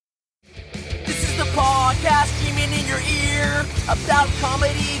about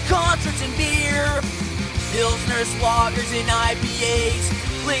comedy, concerts, and beer. Pilsners, lagers, and IPAs.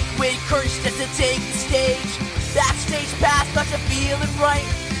 Liquid courage just to take the stage. Backstage pass, got you feeling right.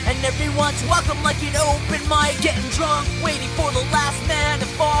 And everyone's welcome like an open mic. Getting drunk, waiting for the last man to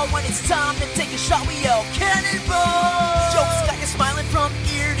fall. When it's time to take a shot, we yell cannonball. Jokes got you smiling from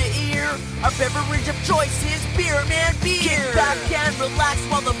ear to ear. Our beverage of choice is beer, man, beer. Get back and relax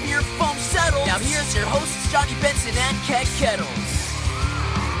while the beer foam settles. Now here's your hosts, Johnny Benson and Keg Kettles.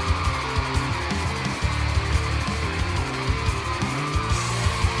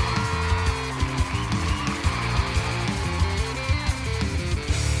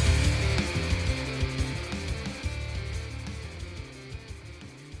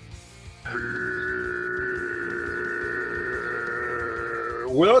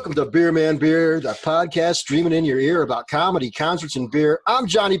 Welcome to Beer Man Beer, the podcast streaming in your ear about comedy, concerts, and beer. I'm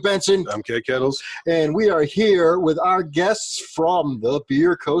Johnny Benson. I'm Keg Kettles. And we are here with our guests from the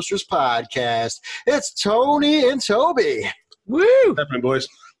Beer Coasters podcast. It's Tony and Toby. Woo! What's happening, boys?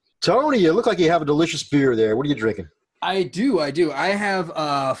 Tony, you look like you have a delicious beer there. What are you drinking? I do. I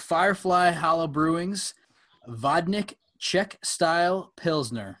have Firefly Hollow Brewing's Vodnik Czech Style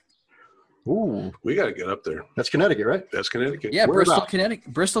Pilsner. Ooh, We got to get up there. that's Connecticut, right? That's Connecticut. Yeah, Where Bristol, about?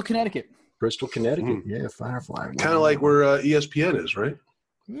 Connecticut. Bristol, Connecticut. Bristol, Connecticut. Yeah, Firefly. Kind of like where ESPN is, right?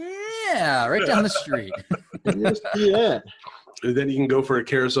 Yeah, right down the street. Yeah. And then you can go for a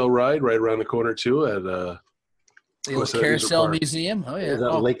carousel ride right around the corner, too, at The old What's that, Carousel Park? Museum. Oh, yeah. Is that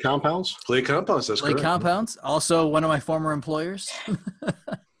Lake Compounds? Lake Compounds. That's Lake correct. Compounds. Also one of my former employers.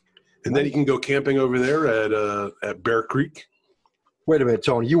 And then you can go camping over there at Bear Creek. Wait a minute,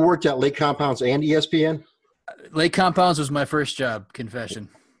 Tony. You worked at Lake Compounds and ESPN? Lake Compounds was my first job, confession.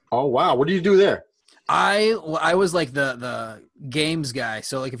 Oh, wow. What did you do there? I was like the games guy.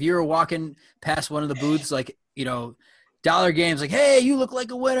 So like if you were walking past one of the booths, like, you know, dollar games, like, hey, you look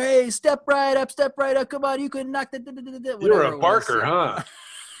like a winner. Hey, step right up. Come on, you could knock that. You were a barker, huh?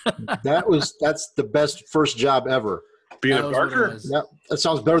 That's the best first job ever. Being That a was what it barker? was. That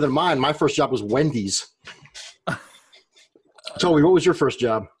sounds better than mine. My first job was Wendy's. Toby, what was your first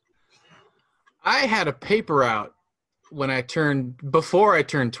job? I had a paper route before I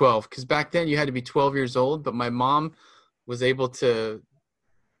turned 12, because back then you had to be 12 years old, but my mom was able to,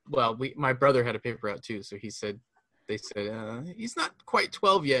 my brother had a paper route too, so they said, he's not quite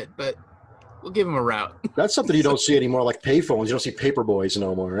 12 yet, but we'll give him a route. That's something you don't see anymore, like payphones. You don't see paper boys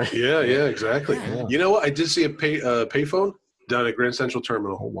no more, right? Yeah, exactly. Yeah. You know what? I did see a payphone down at Grand Central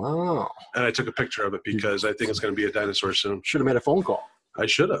Terminal, Oh, wow. and I took a picture of it because I think it's going to be a dinosaur soon. Should have made a phone call. I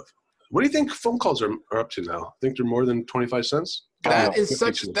should have. What do you think phone calls are up to now? I think they're more than 25 cents? That's 50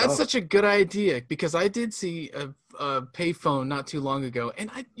 cents. such a good idea, because I did see a payphone not too long ago,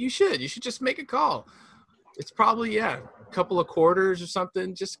 and you should just make a call. It's probably a couple of quarters or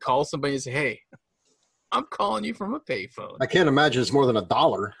something. Just call somebody and say, hey, I'm calling you from a payphone. I can't imagine it's more than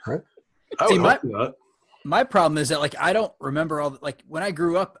 $1, right? I See, would hope not. My problem is that, like, I don't remember like when I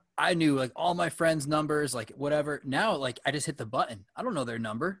grew up, I knew like all my friends' numbers, like whatever. Now, like, I just hit the button. I don't know their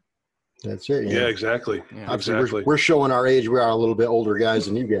number. That's it. Yeah, exactly. Yeah. Obviously, Exactly. we're showing our age. We are a little bit older guys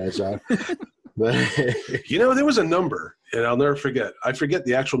than you guys are. But You know, there was a number, and I'll never forget. I forget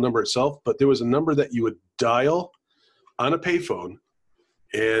the actual number itself, but there was a number that you would dial on a payphone,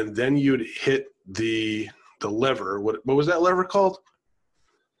 and then you'd hit the lever. What was that lever called?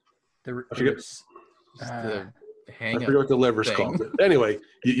 I forget. The I hang forget what the lever's thing. called. Anyway,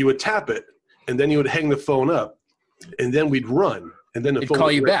 you would tap it, and then you would hang the phone up, and then we'd run, and then the It'd phone call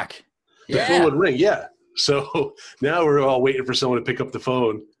would you ring. back. The phone would ring, yeah. So now we're all waiting for someone to pick up the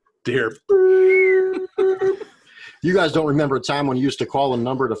phone to hear. you guys don't remember a time when you used to call a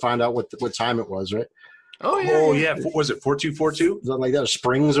number to find out what time it was, right? Oh, yeah. Oh, yeah. Was it 4242? Something like that, or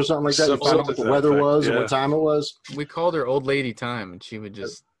Springs or something like that. You Something found out what to the that weather effect, was and yeah. what time it was. We called her Old Lady Time, and she would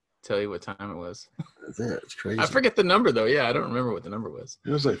just tell you what time it was. That's it. It's crazy. I forget the number, though. Yeah, I don't remember what the number was.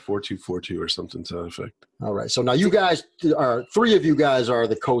 It was like 4242 or something to that effect. All right. So now you guys are, three of you guys are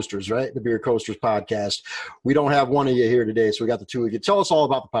the Coasters, right? The Beer Coasters podcast. We don't have one of you here today, so we got the two of you. Tell us all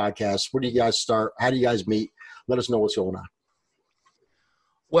about the podcast. Where do you guys start? How do you guys meet? Let us know what's going on.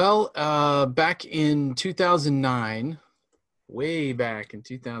 Well, back in 2009, way back in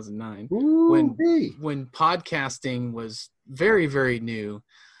 2009, when podcasting was very, very new,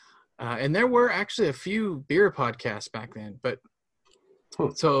 and there were actually a few beer podcasts back then. But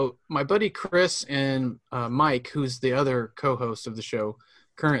so my buddy Chris and Mike, who's the other co-host of the show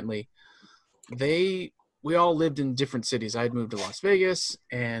currently, we all lived in different cities. I'd moved to Las Vegas,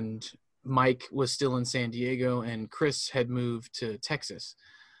 and Mike was still in San Diego, and Chris had moved to Texas.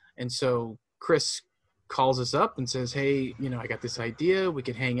 And so Chris calls us up and says, hey, I got this idea. We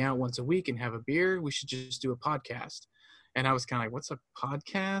could hang out once a week and have a beer. We should just do a podcast. And I was kind of like, what's a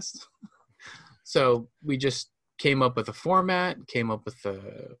podcast? So we just came up with a format, came up with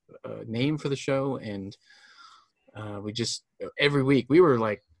a name for the show. And we just, every week, we were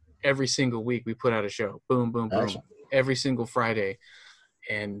like, every single week we put out a show. Boom, boom, boom. Excellent. Every single Friday.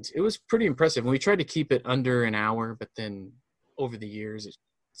 And it was pretty impressive. And we tried to keep it under an hour, but then over the years,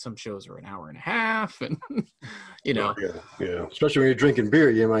 some shows are an hour and a half, and Yeah. Especially when you're drinking beer,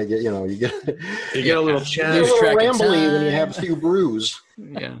 you might get, you get a little a little rambly when you have a few brews.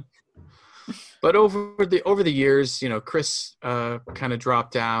 Yeah. But over the years, Chris kind of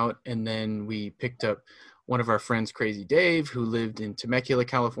dropped out, and then we picked up one of our friends, Crazy Dave, who lived in Temecula,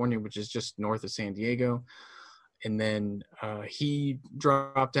 California, which is just north of San Diego. And then he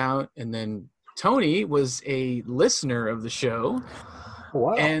dropped out, and then Tony was a listener of the show.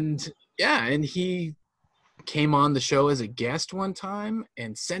 Wow. And he came on the show as a guest one time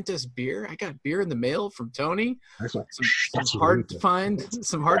and sent us beer. I got beer in the mail from Tony. Some hard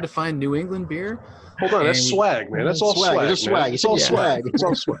to find New England beer. Hold on, that's swag, man. That's all swag. It's swag. It's all swag. It's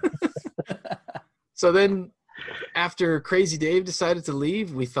all swag. So then, after Crazy Dave decided to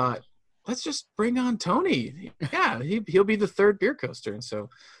leave, we thought, let's just bring on Tony. Yeah, he'll be the third beer coaster. And so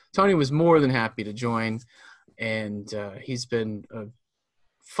Tony was more than happy to join, and he's been a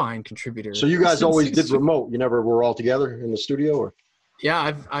fine contributor. So you guys always did remote. You never were all together in the studio, or?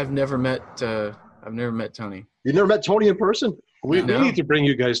 Yeah, I've never met Tony. You never met Tony in person? We need to bring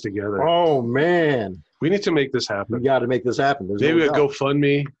you guys together. Oh man, we need to make this happen. We got to make this happen. Maybe we go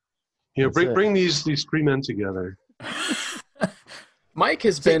GoFundMe. Bring these three men together. Mike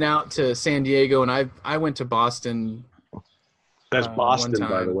has been out to San Diego, and I went to Boston. That's Boston,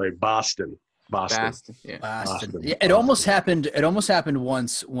 by the way. Boston. Yeah. It almost happened. It almost happened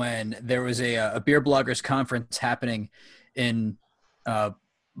once when there was a beer bloggers conference happening in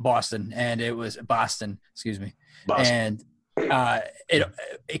Boston, and it was Boston. Excuse me. Boston. And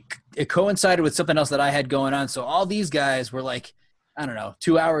it coincided with something else that I had going on. So all these guys were like, I don't know,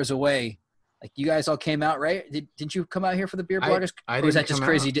 2 hours away. Like you guys all came out, right? Didn't you come out here for the beer bloggers? I or was that just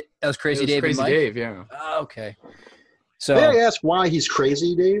crazy? That was Crazy Dave. Crazy and Mike? Dave, yeah. Oh, okay. So may I ask why he's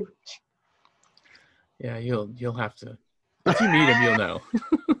crazy, Dave? Yeah, you'll have to. If you meet him, you'll know.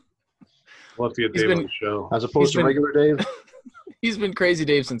 We'll have to get Dave on the show. As opposed to regular Dave? He's been Crazy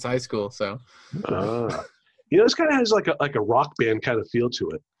Dave since high school, so. This kind of has like a rock band kind of feel to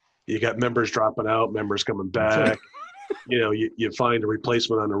it. You got members dropping out, members coming back. You find a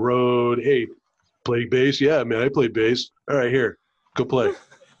replacement on the road. Hey, play bass? Yeah, man, I play bass. All right, here, go play.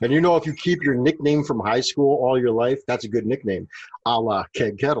 And if you keep your nickname from high school all your life, that's a good nickname, a la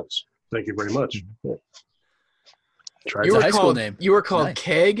Keg Kettles. Thank you very much. You were called nice.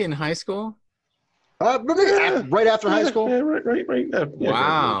 Keg in high school? Right after high school? Yeah, right.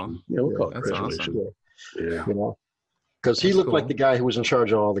 Wow. Yeah, we'll call it That's graduation. awesome. Yeah. Because he looked like the guy who was in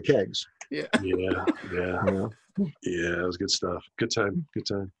charge of all the kegs. Yeah. Yeah, it was good stuff. Good time.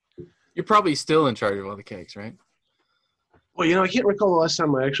 You're probably still in charge of all the kegs, right? Well, I can't recall the last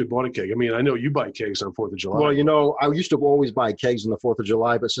time I actually bought a keg. I mean, I know you buy kegs on 4th of July. Well, I used to always buy kegs on the 4th of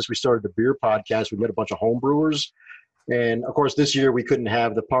July, but since we started the beer podcast, we met a bunch of home brewers. And, of course, this year we couldn't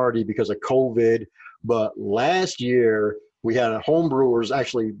have the party because of COVID. But last year we had home brewers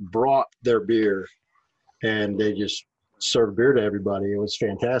actually brought their beer, and they just served beer to everybody. It was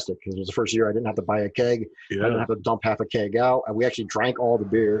fantastic because it was the first year I didn't have to buy a keg. Yeah. I didn't have to dump half a keg out. And we actually drank all the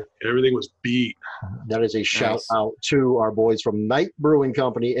beer. Everything was beat. That is a shout out to our boys from Night Brewing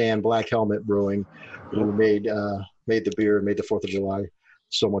Company and Black Helmet Brewing, who made the beer and made the 4th of July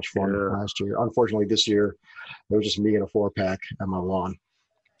so much fun last year. Unfortunately, this year it was just me and a 4-pack at my lawn.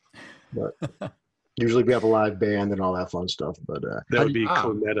 But usually we have a live band and all that fun stuff. But that would be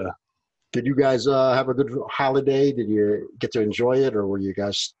Conetta. Did you guys have a good holiday? Did you get to enjoy it, or were you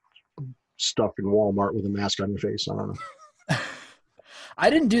guys stuck in Walmart with a mask on your face? I don't know. I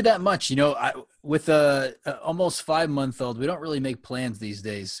didn't do that much. With a almost 5-month-old, we don't really make plans these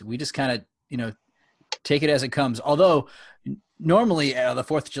days. We just kind of, take it as it comes. Although normally the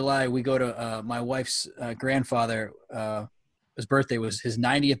 4th of July, we go to my wife's grandfather. His birthday was his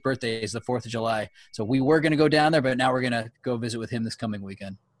 90th birthday is the 4th of July. So we were going to go down there, but now we're going to go visit with him this coming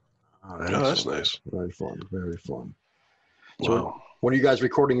weekend. Oh, that's nice. Very fun. Very fun. So Wow. when are you guys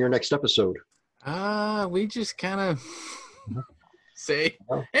recording your next episode? We just kind of say,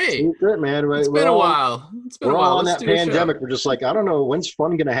 Well, hey, it's it, man. it's been a while. We're all on Let's that do a show. pandemic. We're just like, I don't know, when's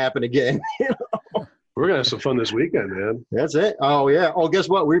fun going to happen again? We're gonna have some fun this weekend, man. That's it. Oh yeah. Oh, guess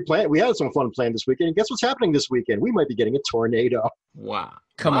what? We had some fun planned this weekend. And guess what's happening this weekend? We might be getting a tornado. Wow.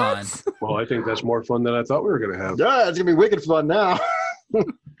 Come What? on. Well, I think that's more fun than I thought we were gonna have. Yeah, it's gonna be wicked fun now.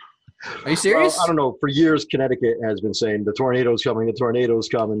 Are you serious? Well, I don't know. For years, Connecticut has been saying the tornado's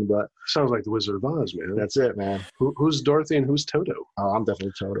coming, but Sounds like the Wizard of Oz, man. that's it, man. Who's Dorothy and who's Toto? Oh, I'm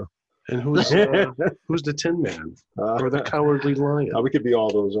definitely Toto. And who's the Tin Man or the Cowardly Lion? We could be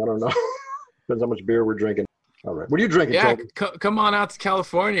all those. I don't know. Depends how much beer we're drinking. All right. What are you drinking, Yeah, Toto? come on out to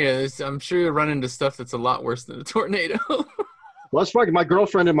California. I'm sure you'll run into stuff that's a lot worse than a tornado. Well, it's funny. My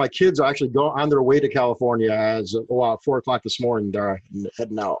girlfriend and my kids are actually on their way to California as 4 o'clock this morning. They're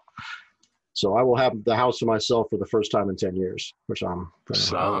heading out. So I will have the house to myself for the first time in 10 years, which I'm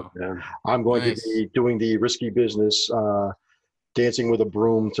Solid, man. I'm going Nice. to be doing the risky business, dancing with a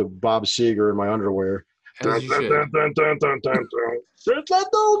broom to Bob Seger in my underwear. As you should. Just let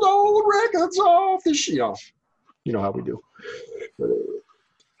those old records off the shelf. You know how we do.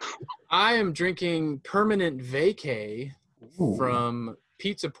 I am drinking Permanent Vacay Ooh. from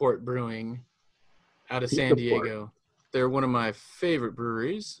Pizza Port Brewing out of Pizza San Port. Diego. They're one of my favorite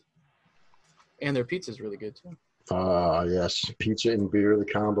breweries, and their pizza's really good too. Yes. Pizza and beer, the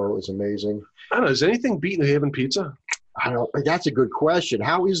combo is amazing. I don't know. Is anything beat New Haven pizza? I don't. That's a good question.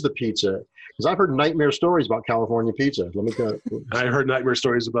 How is the pizza? Because I've heard nightmare stories about California pizza. Let me tell you. I heard nightmare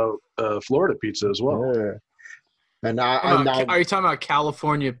stories about Florida pizza as well. Yeah. And Are you talking about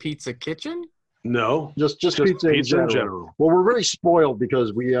California Pizza Kitchen? No, just just pizza, in general. Well, we're really spoiled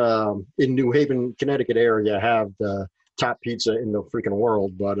because we in New Haven, Connecticut area have the top pizza in the freaking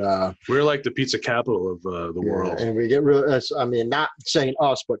world. But We're like the pizza capital of the world. and we get real. I mean, not saying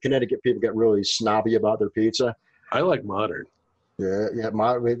us, but Connecticut people get really snobby about their pizza. I like modern. Yeah.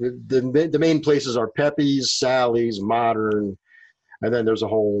 The main places are Pepe's, Sally's, Modern, and then there's a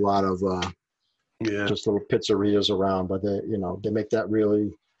whole lot of Yeah, just little pizzerias around. But they make that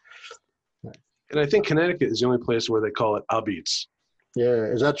really. and I think Connecticut is the only place where they call it Abits. Yeah,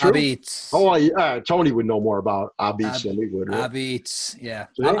 is that true? Abits. Oh, Tony would know more about Abits than we would. Right? Abits. Yeah.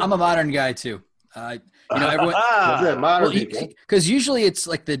 See? I'm a modern guy too. Everyone. That's it, modern pizza. Because usually it's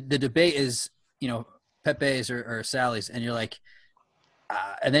like the debate is, Pepe's or Sally's, and you're like,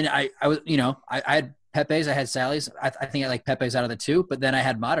 and then I was, I had Pepe's, I had Sally's. I think I like Pepe's out of the two, but then I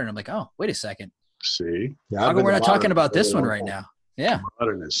had modern. I'm like, oh, wait a second. See, Yeah, How I've come been we're to not talking Modern about for a this one long right time. now? Yeah.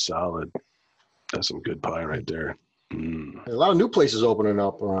 modern is solid. That's some good pie right there. Mm. A lot of new places opening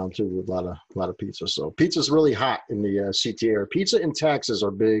up around too with a lot of pizza. So pizza's really hot in the CT area. Pizza and taxes are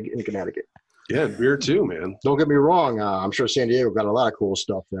big in Connecticut. Yeah, and beer too, man. Don't get me wrong. I'm sure San Diego got a lot of cool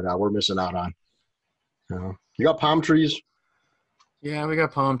stuff that we're missing out on. You got palm trees. Yeah, we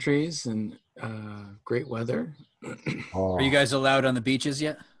got palm trees and great weather. Oh, Are you guys allowed on the beaches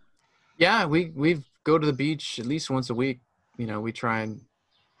yet? Yeah, we go to the beach at least once a week. We try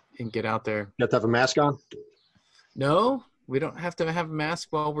and get out there. you have to have a mask on? No, we don't have to have a mask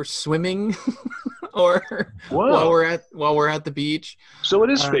while we're swimming or Wow. while we're at the beach. So it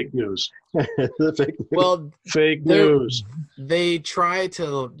is fake news. The fake news. Well, Fake There- news. they try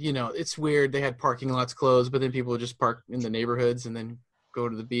to, it's weird. They had parking lots closed, but then people would just park in the neighborhoods and then go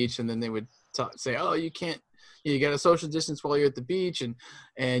to the beach, and then they would say, "Oh, you can't. You got to social distance while you're at the beach,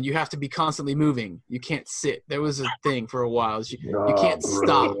 and you have to be constantly moving. You can't sit." There was a thing for a while. You can't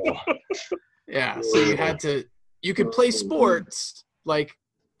stop. Yeah, so you had to. You could play sports like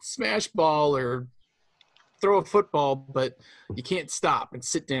smash ball or throw a football, but you can't stop and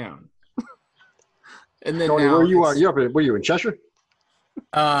sit down. And then Tony, now where you are? it's- You're up. Where you in Cheshire?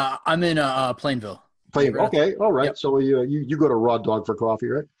 I'm in Plainville. Playing. Right. Okay, all right. Yep. So you go to Raw Dog for coffee,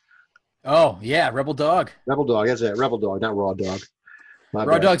 right? Oh yeah, Rebel Dog. Rebel Dog. That's it. Rebel Dog, not Raw Dog. My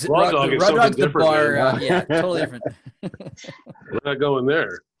Raw bad. Dog's Raw Dog is Raw something Dog's the different, bar. man. Yeah, totally different. We're not going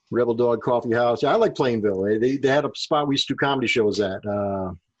there. Rebel Dog Coffee House. Yeah, I like Plainville. They had a spot we used to do comedy shows at.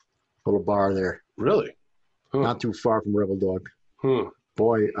 Little bar there, Really? Huh. not too far from Rebel Dog. Huh.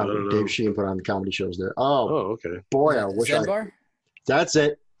 Boy, I don't know. Dave Sheen put on the comedy shows there. Oh, Oh, okay. boy, I wish Zen I. Bar? That's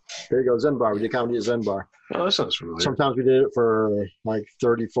it. There you go, Zen Bar. We did comedy at Zen Bar. Oh, that sounds familiar. Sometimes we did it for like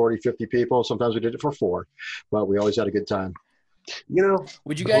 30, 40, 50 people. Sometimes we did it for 4, but we always had a good time. You know,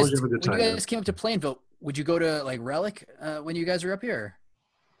 Would you Always guys have a good when you time, guys came up to Plainville? Would you go to like Relic when you guys were up here?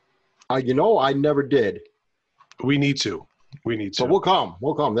 I never did, we need to. We need to. but we'll come.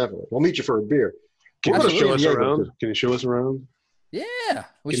 We'll come definitely. We'll meet you for a beer. Can We'll you go to show San us Diego, around? too. Can you show us around? Yeah, Can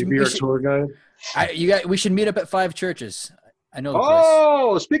you be our tour guide? we should meet up at Five Churches. I know the place.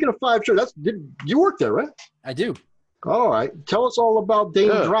 Oh, speaking of 5 Church, you work there, right? I do. All right. Tell us all about Dame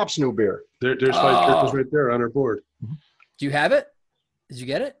Yeah. Drop's new beer. There's Oh. 5 churches right there on our board. Do you have it? Did you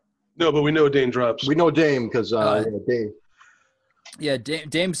get it? No, but we know Dane drops. We know Dame because Dame. Yeah,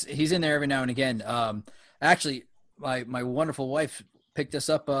 Dame's he's in there every now and again. Actually, my wonderful wife picked us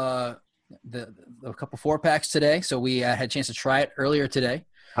up a couple 4-packs today, so we had a chance to try it earlier today.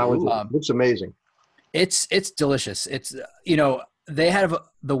 How is it? Looks amazing. It's delicious. It's they have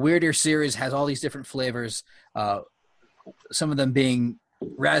the Weird Ear series has all these different flavors. Some of them being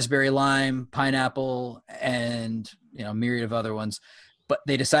raspberry, lime, pineapple, and a myriad of other ones. But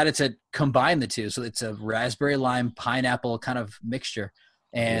they decided to combine the two, so it's a raspberry, lime, pineapple kind of mixture.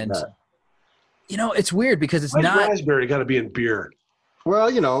 And it's weird because it's not raspberry. Got to be in beer. Well,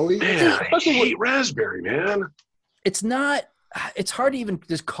 I hate raspberry, man. It's not. It's hard to even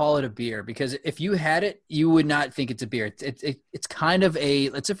just call it a beer because if you had it, you would not think it's a beer. It's kind of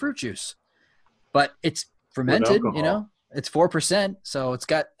it's a fruit juice, but it's fermented. It's 4%, so it's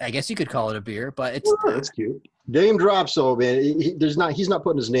got. I guess you could call it a beer, but it's that's cute. Dame drops, though, man. He's not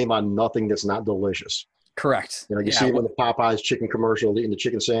putting his name on nothing that's not delicious. Correct. You see him in the Popeyes chicken commercial eating the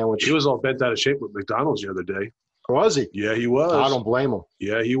chicken sandwich. He was all bent out of shape with McDonald's the other day. Was he? Yeah, he was. I don't blame him.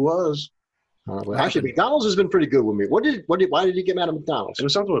 Yeah, he was. Actually, McDonald's has been pretty good with me. Why did he get mad at McDonald's? It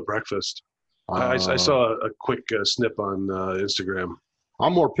was something with breakfast. I saw a quick snip on Instagram.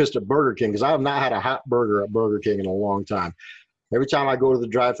 I'm more pissed at Burger King because I have not had a hot burger at Burger King in a long time. Every time I go to the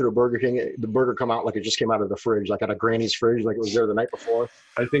drive-thru at Burger King, the burger come out like it just came out of the fridge, like out of Granny's fridge, like it was there the night before.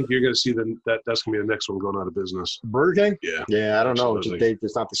 I think you're going to see that's going to be the next one going out of business. Burger King? Yeah. Yeah, I don't know.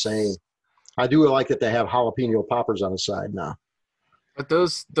 It's not the same. I do like that they have jalapeno poppers on the side now. But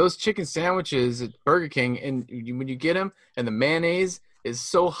those chicken sandwiches at Burger King, and when you get them, and the mayonnaise is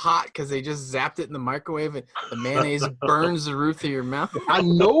so hot because they just zapped it in the microwave, and the mayonnaise burns the roof of your mouth. I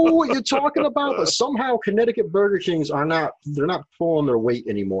know what you're talking about, but somehow Connecticut Burger Kings they're not pulling their weight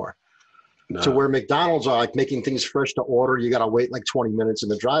anymore. No. To where McDonald's are like making things fresh to order. You got to wait like 20 minutes in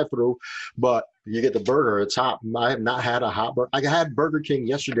the drive-thru, but you get the burger. It's hot. I have not had a hot burger. I had Burger King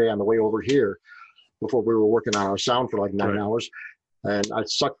yesterday on the way over here before we were working on our sound for like 9 hours. And I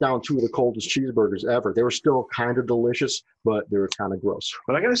sucked down 2 of the coldest cheeseburgers ever. They were still kind of delicious, but they were kind of gross.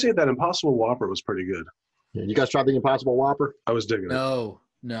 But I got to say that Impossible Whopper was pretty good. Yeah, you guys tried the Impossible Whopper? I was digging it. No.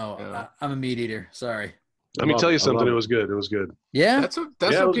 I'm a meat eater. Sorry. Let me tell you something. It was good. It was good. Yeah? That's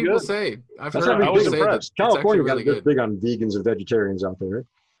what people say. I've heard people say that California got really big on vegans and vegetarians out there.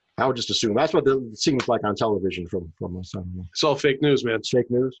 I would just assume. That's what it seems like on television from my son. It's all fake news, man. Fake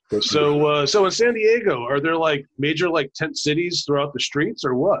news? So in San Diego, are there like major like tent cities throughout the streets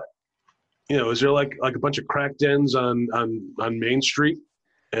or what? Is there like a bunch of crack dens on Main Street?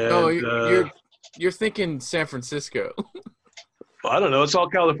 And, you're thinking San Francisco. I don't know. It's all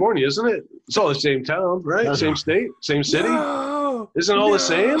California, isn't it? It's all the same town, right? Same state, same city. No, isn't it all the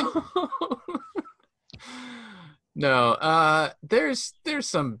same? No. There's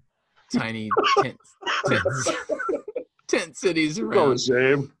some tiny tent cities around. It's all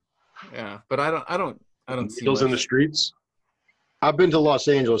the same. Yeah, but I don't see Needles in the streets. I've been to Los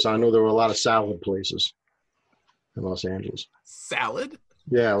Angeles. I know there were a lot of salad places in Los Angeles. Salad?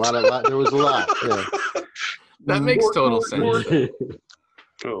 Yeah, there was a lot. Yeah. That makes total sense.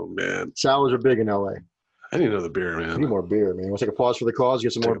 Oh, man. Salads are big in L.A. I need another beer, man. I need more beer, man. Want to take a pause for the cause?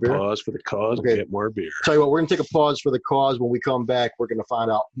 Get some more beer? Pause for the cause. Okay. Get more beer. Tell you what, we're going to take a pause for the cause. When we come back, we're going to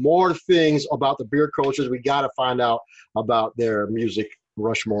find out more things about the beer coasters. We got to find out about their music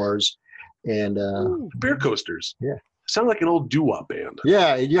Rushmores. And beer coasters. Yeah. Sound like an old doo-wop band.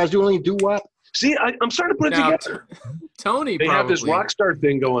 Yeah. You guys do any doo-wop? See, I'm starting to put it together. Tony, they have this rock star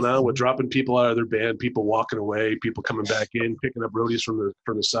thing going on with dropping people out of their band, people walking away, people coming back in, picking up roadies from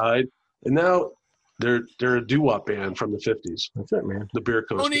the side, and now they're a doo-wop band from the 50s. That's it, man. The beer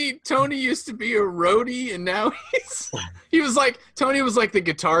coaster. Tony used to be a roadie, and now Tony was like the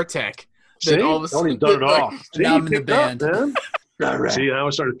guitar tech. See, all of a sudden, done it all. Now I'm in the band. Man. All right. See, now I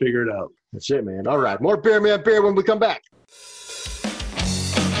started to figure it out. That's it, man. All right, more beer, man. Beer when we come back.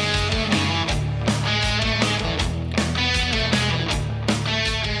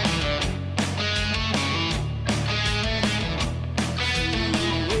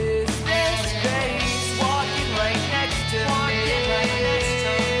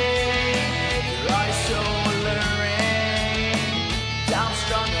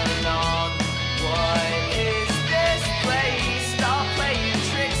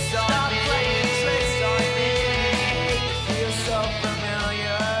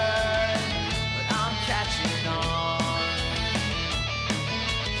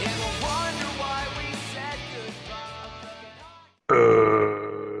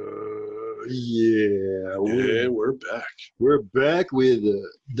 Yeah, we're back. We're back with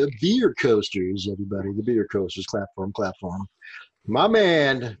the beer coasters, everybody. The beer coasters, clap for them. My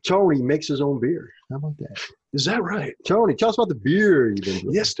man, Tony, makes his own beer. How about that? Is that right? Tony, tell us about the beer you've been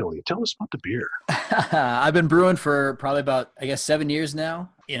doing. Yes, Tony. Tell us about the beer. I've been brewing for probably about, 7 years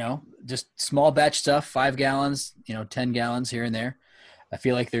now. Just small batch stuff, 5 gallons, 10 gallons here and there. I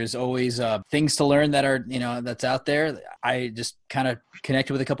feel like there's always things to learn that are, that's out there. I just kind of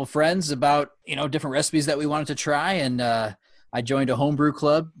connected with a couple friends about, different recipes that we wanted to try. And I joined a homebrew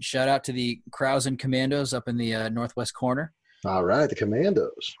club. Shout out to the Krausen Commandos up in the northwest corner. All right, the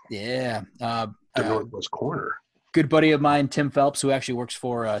Commandos. Yeah. The northwest corner. Good buddy of mine, Tim Phelps, who actually works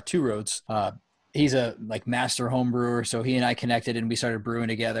for Two Roads. He's a master home brewer. So he and I connected and we started brewing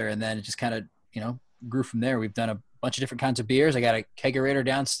together. And then it just kind of, grew from there. We've done a bunch of different kinds of beers. I got a kegerator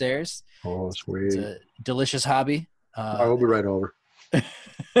downstairs. Oh, sweet. It's a delicious hobby. I'll be right over.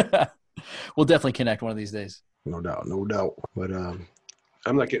 We'll definitely connect one of these days. No doubt. But I'm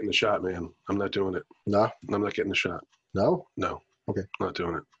not getting the shot, man. I'm not doing it. no, I'm not getting the shot. no. No. Okay. Not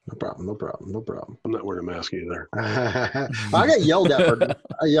doing it. No problem. I'm not wearing a mask either. I got yelled at for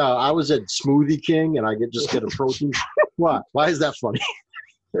I was at Smoothie King and I just get a protein. What? Why is that funny?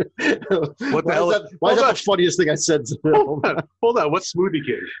 What the hell? Why is that the funniest thing I said to them? Hold on. What's Smoothie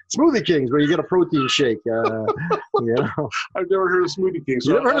King? Smoothie Kings, where you get a protein shake. I've never heard of Smoothie King.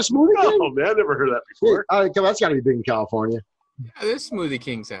 You never heard of Smoothie King? No, man, I've never heard of that before. That's got to be big in California. Yeah, there's Smoothie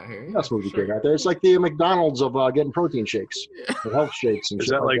Kings out here. Not Smoothie King out there. It's like the McDonald's of getting protein shakes, the health shakes. And Is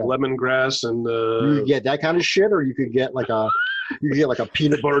shit that like lemongrass and? You could get that kind of shit, or you could get like a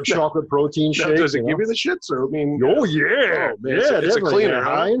peanut butter chocolate protein shake. Does it give you the shits? Or I mean, oh yeah, man, it's a definitely. cleaner,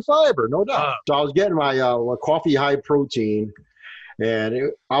 high in fiber, no doubt. So I was getting my coffee high protein,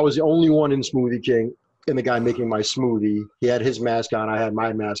 and I was the only one in Smoothie King. And the guy making my smoothie, he had his mask on, I had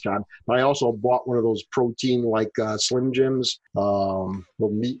my mask on. But I also bought one of those protein Slim Jims, little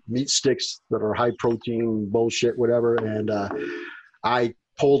meat sticks that are high protein bullshit, whatever. And I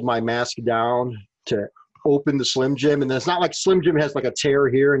pulled my mask down to open the Slim Jim, and it's not like Slim Jim has like a tear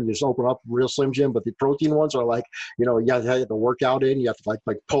here and you just open up real Slim Jim, but the protein ones are like, you have to work out in, you have to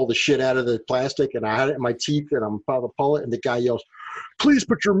like pull the shit out of the plastic, and I had it in my teeth and I'm about to pull it, and the guy yells, "Please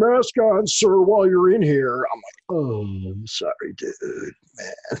put your mask on, sir, while you're in here." I'm like, "Oh, I'm sorry, dude,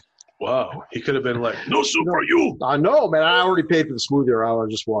 man." Wow, he could have been like, "No soup for you." I know, man. I already paid for the smoothie, or I would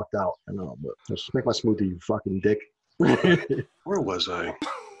have just walked out. I know, but just make my smoothie, you fucking dick. Where was I?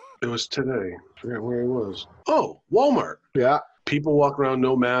 It was today. I forget where it was. Oh, Walmart. Yeah. People walk around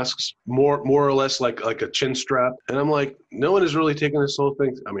no masks, more or less like a chin strap, and I'm like, no one is really taking this whole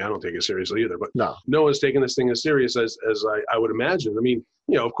thing. I mean, I don't take it seriously either, but no one's taking this thing as serious as I would imagine. I mean,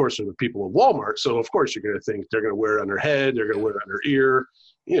 of course, they're the people of Walmart, so of course you're going to think they're going to wear it on their head, they're going to wear it on their ear.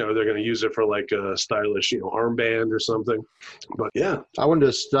 They're going to use it for like a stylish, armband or something. But yeah, I went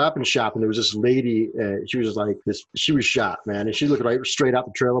to Stop and Shop, and there was this lady. She was like this. She was shot, man, and she looked right straight out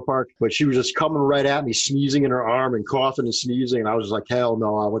the trailer park. But she was just coming right at me, sneezing in her arm and coughing and sneezing. And I was just like, hell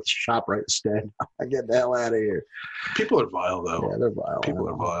no, I went to ShopRite instead. I get the hell out of here. People are vile, though. Yeah, they're vile. People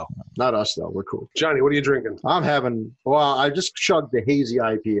are vile. Not us, though. We're cool. Johnny, what are you drinking? I just chugged the hazy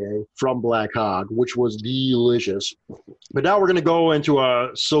IPA from Black Hog, which was delicious. But now we're going to go into a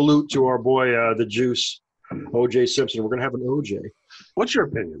salute to our boy, the Juice, O.J. Simpson. We're going to have an O.J. What's your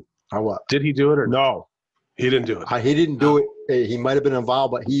opinion? On what? Did he do it or no? He didn't do it. He didn't do it. He might have been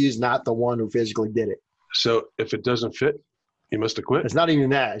involved, but he is not the one who physically did it. So if it doesn't fit, he must have quit? It's not even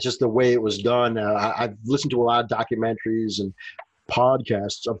that. It's just the way it was done. I've listened to a lot of documentaries and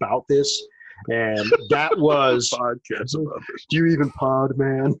podcasts about this, and that was podcasts about this. Do you even pod,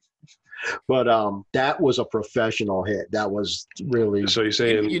 man? But that was a professional hit. That was really. So you're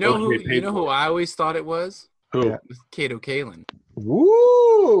saying you know who I always thought it was? Who? Yeah. Kato Kalin.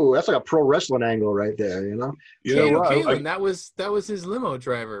 Woo! That's like a pro wrestling angle right there. Kato Kalin. That was his limo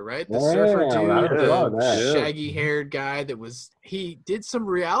driver, right? The surfer dude, the shaggy-haired guy. He did some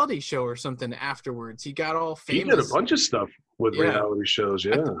reality show or something afterwards. He got all famous. He did a bunch of stuff with reality shows.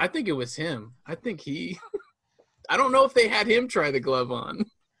 Yeah, I think it was him. I think I don't know if they had him try the glove on.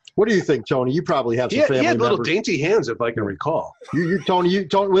 What do you think, Tony? You probably have some family He had little members. dainty hands, if I can recall. Tony,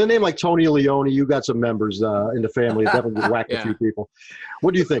 with a name like Tony Leone, you got some members in the family that definitely whacked a few people.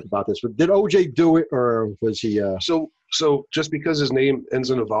 What do you think about this? Did OJ do it, or was he? So just because his name ends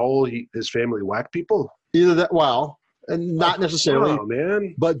in a vowel, his family whack people? Either that, and not necessarily. Oh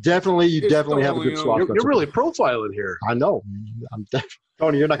man! But definitely, you definitely have a good swap. You're really profiling here. I know.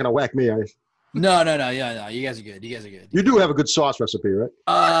 Tony, you're not going to whack me, are you? No. Yeah, no. You guys are good. You do have a good sauce recipe, right?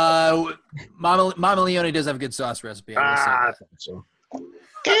 Mama Leone does have a good sauce recipe. I think so.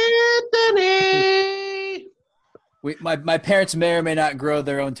 Anthony! My parents may or may not grow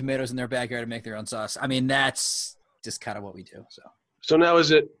their own tomatoes in their backyard and make their own sauce. I mean, that's just kind of what we do. So now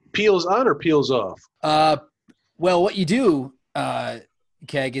is it peels on or peels off? Well, what you do,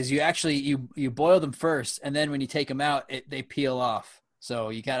 Keg, is you boil them first, and then when you take them out, they peel off. So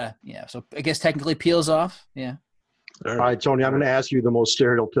you gotta, so I guess technically peels off. Yeah. All right, Tony, I'm going to ask you the most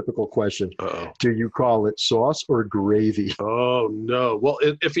stereotypical question. Uh-oh. Do you call it sauce or gravy? Oh, no. Well,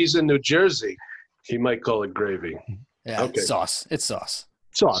 if he's in New Jersey, he might call it gravy. Yeah, Okay. It's sauce. It's sauce.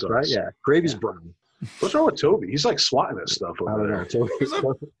 Sauce, right? Yeah. Gravy's brown. What's wrong with Toby? He's like swatting at stuff I over don't know. there. Toby.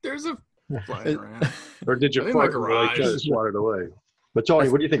 There's a flying around. Or did you I'm in my fart and like, try to garage. swat it away? But Tony,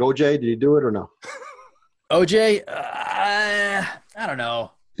 what do you think? OJ, did he do it or no? OJ, I don't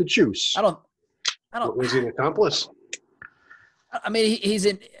know. The juice. I don't. Was he an accomplice? I mean, he's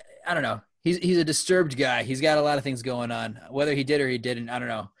in. I don't know. He's a disturbed guy. He's got a lot of things going on. Whether he did or he didn't, I don't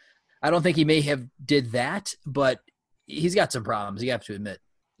know. I don't think he may have did that, but he's got some problems. You have to admit.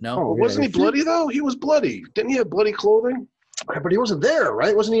 No. Oh, Wasn't he bloody though? He was bloody. Didn't he have bloody clothing? But he wasn't there,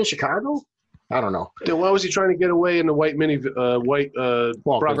 right? Wasn't he in Chicago? I don't know. Then why was he trying to get away in the white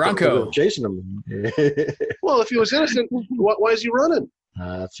Bronco. Chasing him. Well, if he was innocent, why is he running?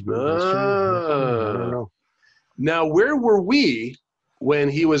 That's a good question. I don't know. Now, where were we when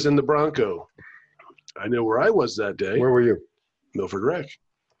he was in the Bronco? I know where I was that day. Where were you? Milford Rec.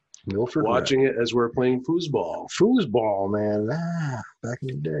 Milford. Watching it as we were playing foosball. Foosball, man. Back in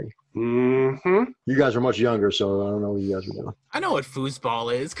the day. Mm-hmm. You guys are much younger, so I don't know what you guys were doing. I know what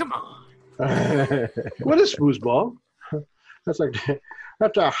foosball is. Come on. What is foosball? That's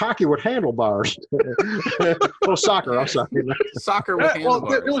hockey with handlebars. Oh, soccer. I'm sorry. Soccer with Well,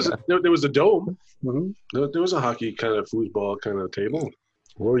 handlebars. there was a dome. Mm-hmm. There was a hockey kind of foosball kind of table.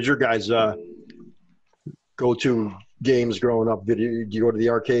 What was your guys' go-to games growing up? Did you go to the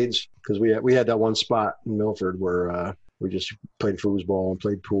arcades? Because we had that one spot in Milford where we just played foosball and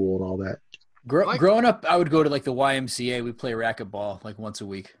played pool and all that. Growing up, I would go to like the YMCA. We'd play racquetball like once a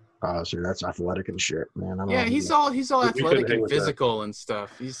week. So that's athletic and shit, man. I don't know. He's all athletic hang and with physical and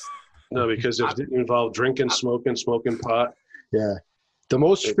stuff. No, because it didn't involve drinking, smoking pot. Yeah. The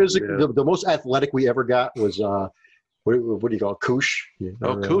most physical, the most athletic we ever got was what do you call it? Koosh? Yeah.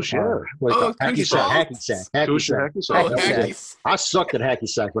 Koosh, yeah. Hacky sack. Koosh and hacky sack. Hacky. I sucked at hacky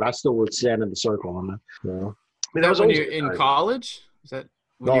sack, but I still would stand in the circle on that. You know? I mean, that was when always you're in college? Is that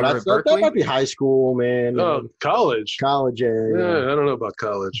when No, you were at that Berkeley? might be high school, man. College. College, yeah. I don't know about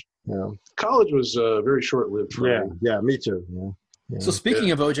college. Yeah. College was very short-lived for me. Yeah, me too. Yeah. So speaking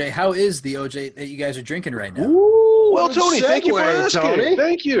of OJ, how is the OJ that you guys are drinking right now? Ooh, Well, Tony, thank you for asking. Tony.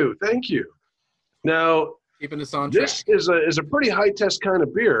 Thank you. Now, Keeping us on track. this is a pretty high-test kind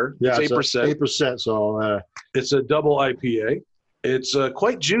of beer. Yeah, it's 8%. 8%. So It's a double IPA. It's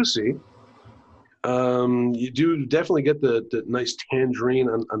quite juicy. You do definitely get the nice tangerine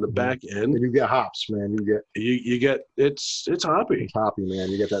on the back end. you get hops, man. You get it's hoppy, It's hoppy, man.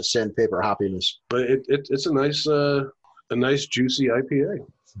 You get that sandpaper hoppiness. but it's a nice juicy IPA.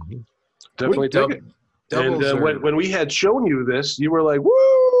 Mm-hmm. Definitely take it. Doubles And are- when we had shown you this, you were like,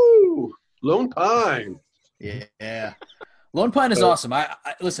 "Woo, Lone Pine." Yeah. Lone Pine is awesome.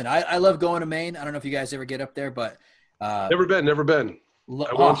 Listen, I love going to Maine. I don't know if you guys ever get up there, but Never been. I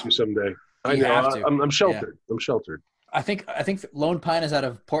want to someday. I You know. have to. I'm sheltered. I'm sheltered. I think Lone Pine is out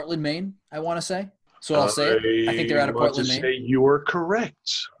of Portland, Maine, I want to say. So I'll say it. I think they're out of Portland, I Maine. say you are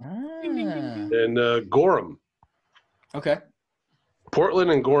correct. Ah, And Gorham, okay.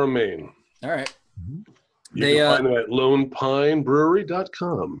 Portland and Gorham, Maine. All right. You They, can find them at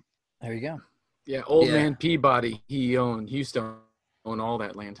lonepinebrewery.com. There you go. Yeah, old Yeah. man Peabody, he used to own all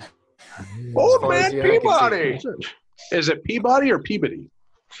that land. Old far as man the eye can Peabody. Is it Peabody or Peabody?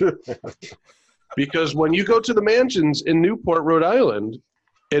 Because when you go to the mansions in Newport, Rhode Island,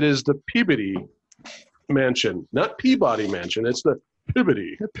 it is the Peabody mansion, not Peabody mansion. It's the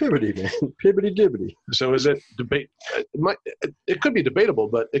Peabody. Pibbity, man. Pibbity dibbity. So is it debate? It could be debatable,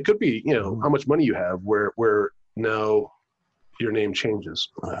 but it could be, how much money you have where now your name changes.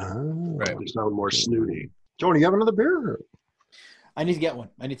 Right. You sound more snooty. Tony, you have another beer? I need to get one.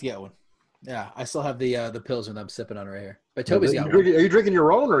 Yeah, I still have the Pilsner that I'm sipping on right here. But Toby's got one. Are you drinking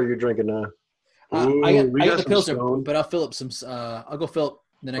your own or are you drinking I got we got the some Pilsner, Stone. but I'll fill up some. I'll go fill up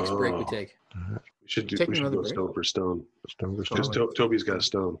the next break we take. We should Take go another break. stone for stone. Stone? Because Toby's got a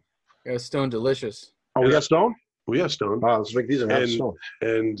stone. Yeah, Stone Delicious. Oh, we got Stone? We have stone. Oh, let's drink these and have Stone.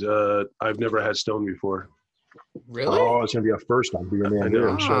 And I've never had stone before. Really? Oh, it's going to be a first on beer, man. I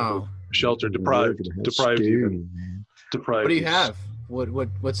know. Wow. Shelter deprived even. Deprived. What do you have?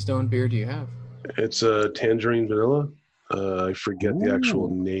 What Stone beer do you have? It's a tangerine vanilla. I forget the actual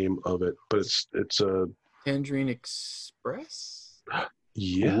name of it, but it's a Tangerine Express?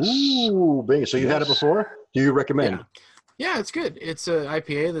 Yes. Ooh, bingo. So you had it before? Do you recommend? Yeah, it's good. It's a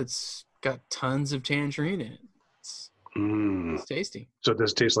IPA that's got tons of tangerine in it. It's tasty. So it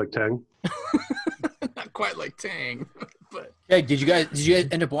does taste like Tang? Not quite like Tang, but Hey, did you guys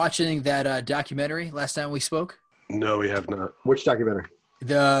end up watching that documentary last time we spoke? No, we have not. Which documentary?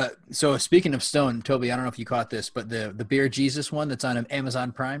 So speaking of Stone, Toby, I don't know if you caught this, but the Beer Jesus one that's on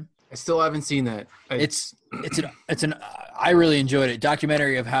Amazon Prime. I still haven't seen that. It's an I really enjoyed it.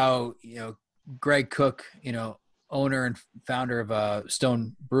 Documentary of how Greg Cook, owner and founder of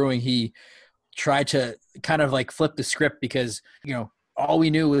Stone Brewing, he tried to kind of like flip the script because all we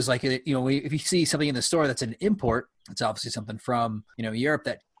knew was like if you see something in the store that's an import, it's obviously something from Europe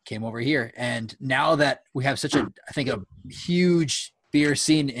that came over here. And now that we have such a huge beer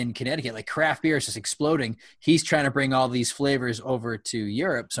scene in Connecticut, like craft beer is just exploding, he's trying to bring all these flavors over to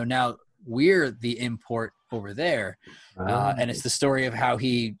Europe. So now we're the import over there. And it's the story of how I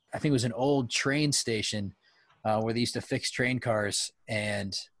think it was an old train station where they used to fix train cars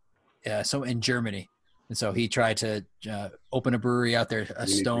and so in Germany. And so he tried to open a brewery out there, a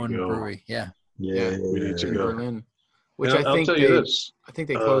Stone brewery. Yeah. We need to go. Berlin, which I'll tell you this. I think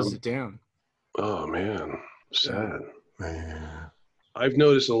they closed it down. Oh man, sad. Man. I've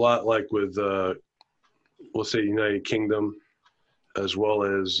noticed a lot, like with we'll say United Kingdom, as well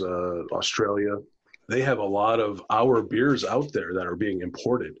as Australia. They have a lot of our beers out there that are being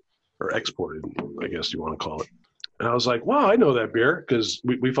imported or exported, I guess you want to call it. And I was like, wow, I know that beer because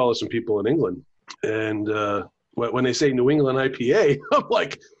we follow some people in England. And when they say New England IPA, I'm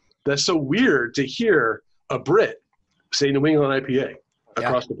like, that's so weird to hear a Brit say New England IPA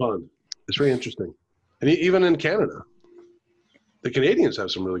across the pond. It's very interesting. And even in Canada, the Canadians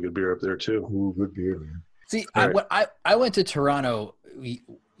have some really good beer up there too. Ooh, good beer, man. See, I went to Toronto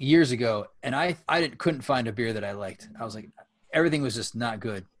years ago, and I couldn't find a beer that I liked. I was like, everything was just not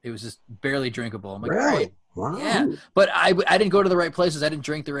good. It was just barely drinkable. I'm like, Really? oh, Wow. yeah. But I didn't go to the right places. I didn't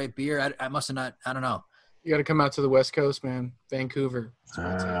drink the right beer. I must have not. I don't know. You got to come out to the West Coast, man. Vancouver.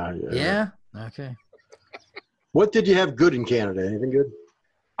 Yeah. Okay. What did you have good in Canada? Anything good?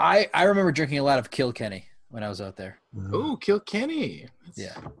 I remember drinking a lot of Kilkenny when I was out there. Oh, Kilkenny.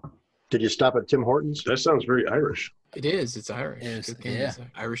 Yeah. Did you stop at Tim Hortons? That sounds very Irish. It is. It's Irish. It is, Kilkenny's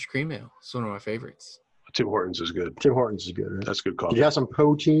Irish cream ale. It's one of my favorites. Tim Hortons is good. Tim Hortons is good, right? That's good coffee. Did you have some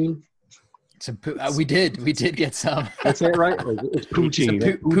poutine? We did get some. That's it, right? It's poutine.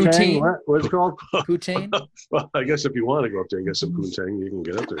 Poutine. What's it called? Poutine. Well, I guess if you want to go up there and get some poontang, you can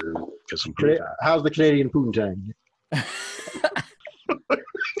get up there and get some poontang. How's the Canadian poontang?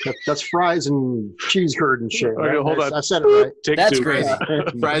 That's fries and cheese curd and shit. Okay, Right? hold on. I said it right. Take That's two. gravy.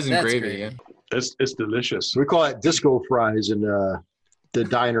 Fries and That's gravy, great. yeah. It's delicious. We call it disco fries in the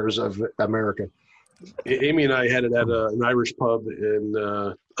diners of America. Amy and I had it at an Irish pub,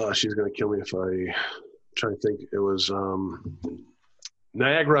 and she's going to kill me if I'm trying to think. It was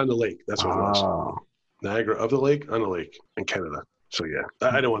Niagara on the Lake. That's what it was. Niagara of the Lake, on the lake in Canada. So, yeah,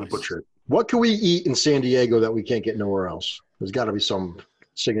 I don't want to butcher it. What can we eat in San Diego that we can't get nowhere else? There's got to be some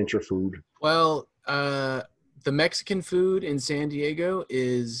signature food. Well, the Mexican food in San Diego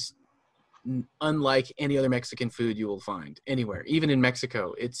is unlike any other Mexican food you will find anywhere, even in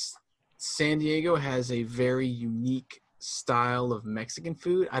Mexico. San Diego has a very unique style of Mexican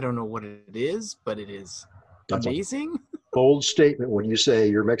food. I don't know what it is, but it is amazing. Bold statement when you say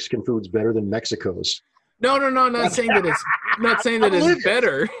your Mexican food's better than Mexico's. No, not saying that it's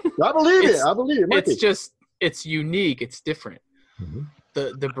better. I believe it. I believe it. It's unique. It's different. Mm-hmm.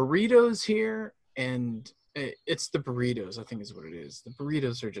 The burritos here, and it's the burritos, I think is what it is. The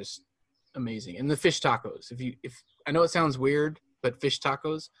burritos are just amazing. And the fish tacos. If I know it sounds weird, but fish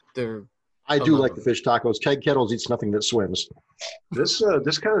tacos, I do like the fish tacos. Keg Kettles eats nothing that swims. This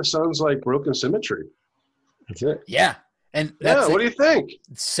kind of sounds like Broken Symmetry. That's it. Yeah. And that's what do you think?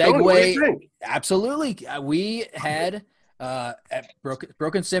 Segue. Tony, what do you think? Absolutely. We had at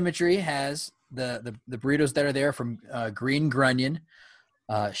Broken Symmetry has the burritos that are there from Green Grunion.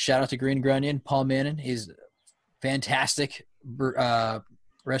 Shout out to Green Grunion, Paul Mannon. He's fantastic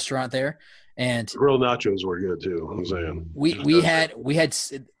restaurant there. And grilled nachos were good too. I'm saying we had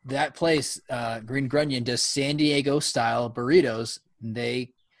that place. Green Grunion does San Diego style burritos.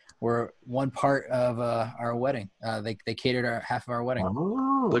 They were one part of our wedding. They catered half of our wedding.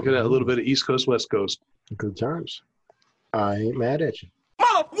 Oh, look at that, a little bit of East Coast, West Coast. Good times. I ain't mad at you.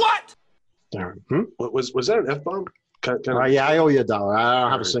 Mom, what? Darn. What was that an F-bomb? Yeah, I owe you $1. I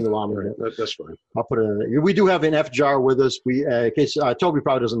don't have a single omelet. That's fine. I'll put it in there. We do have an F jar with us. In case Toby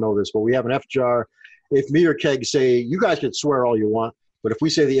probably doesn't know this, but we have an F jar. If me or Keg say, you guys can swear all you want, but if we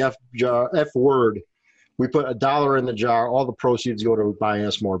say the F word, We put $1 in the jar. All the proceeds go to buying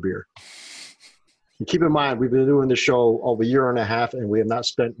us more beer. And keep in mind, we've been doing the show over a year and a half, and we have not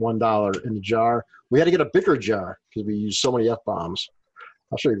spent $1 in the jar. We had to get a bigger jar because we use so many F-bombs.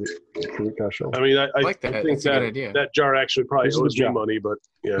 I'll show you. I mean, I like that. I think That's a good idea. that jar actually probably This is owes the me jar. money, but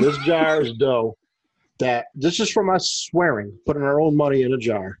yeah. This jar is dough. This is from us swearing, putting our own money in a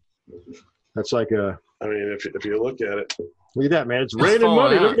jar. That's like a. I mean, if you look at it, Look at that, man! It's It's raining falling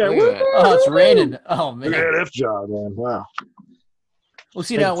money. out. Look at that! Look at that. Oh, it's raining. Oh Look at man. that F jar, man! Wow. Well,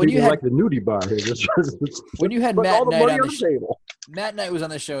 see now when you Treating it had like the nudie bar here, when you had put Matt all the Knight money on on the the table. Matt Knight was on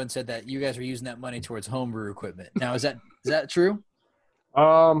the show and said that you guys were using that money towards homebrew equipment. Now is that true?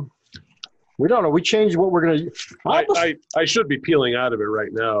 We don't know. We changed what we're gonna. I should be peeling out of it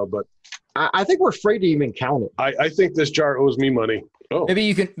right now, but I think we're afraid to even count it. I think this jar owes me money. Oh, Maybe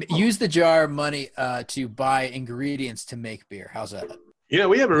you can use the jar money to buy ingredients to make beer. How's that? yeah,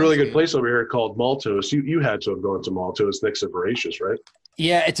 we have a really That's good place over here called Maltose. You had to have gone to Maltose next to Voracious, right?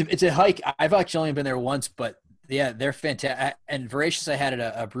 Yeah, it's a hike. I've actually only been there once, but yeah, they're fantastic. And Voracious, I had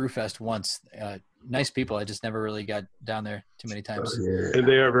at a brew fest once. Nice people. I just never really got down there too many times. And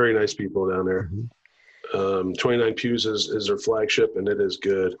they are very nice people down there. 29 Pews is their flagship, and it is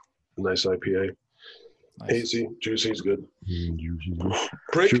good. A nice IPA. Nice. Hazy, juicy is good.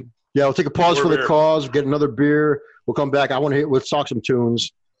 Break. Yeah, we'll take a pause More for the beer. cause. Get another beer. We'll come back. I want to hit. Let's talk some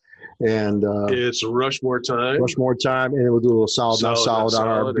tunes, and It's Rushmore time. much more time, and then we'll do a little solid, not Solid, solid on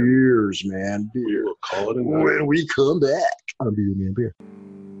our solid. beers, man. Beer. We'll call it a night. When we come back on Beer Man Beer.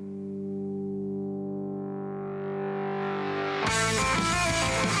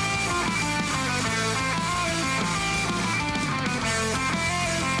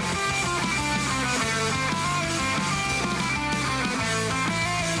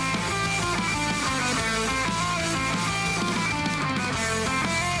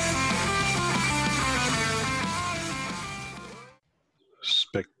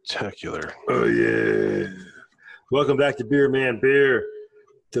 Spectacular. Oh yeah! Welcome back to Beer Man Beer.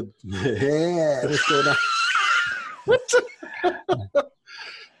 Yeah, what's going on? What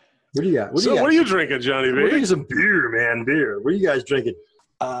do you got? What do So you got? what are you drinking, Johnny We're B? drinking some beer, man. Beer. What are you guys drinking?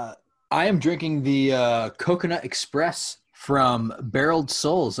 I am drinking the Coconut Express from Barreled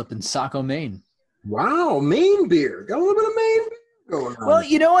Souls up in Saco, Maine. Wow, Maine beer. Got a little bit of Maine beer going on. Well,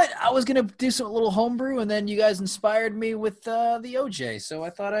 you know what? I was gonna do some little homebrew, and then you guys inspired me with the OJ. So I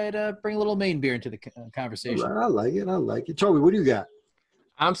thought I'd bring a little Maine beer into the conversation. All right, I like it. I like it. Toby, what do you got?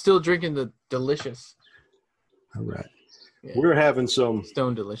 I'm still drinking the delicious All right. Yeah. We're having some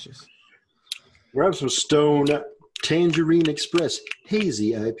Stone Delicious. Stone Tangerine Express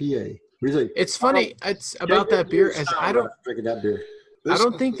Hazy IPA. What do you think? It's funny. It's about that beer. As I don't drinking that beer. I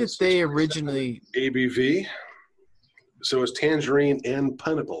don't think that they originally. ABV. So it's tangerine and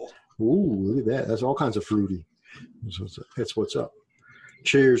pineapple. Ooh, look at that. That's all kinds of fruity. That's what's up.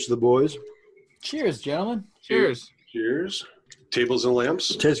 Cheers to the boys. Cheers, gentlemen. Cheers. Cheers. Tables and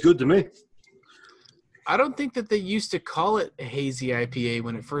lamps. Tastes good to me. I don't think that they used to call it a hazy IPA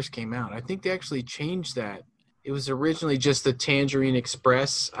when it first came out. I think they actually changed that. It was originally just the Tangerine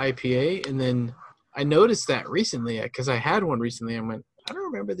Express IPA, and then I noticed that recently because I had one recently. I went, I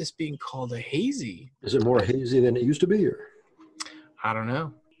don't remember this being called a hazy. Is it more hazy than it used to be? Or? I don't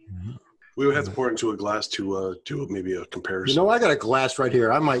know. We would have to pour it into a glass to do maybe a comparison. You know, I got a glass right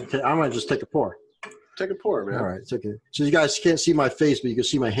here. I might just take a pour. Take a pour, man. All right, it's okay. So you guys can't see my face, but you can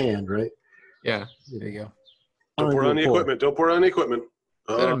see my hand, right? Yeah. There you go. Don't pour on the equipment. Don't pour on the equipment.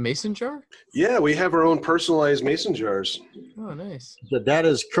 Is that a mason jar? Yeah, we have our own personalized mason jars. Oh, nice. That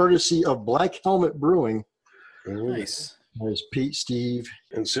is courtesy of Black Helmet Brewing. Nice. There's Pete, Steve,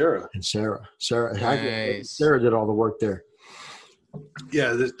 And Sarah. and Sarah. Nice. Sarah did all the work there.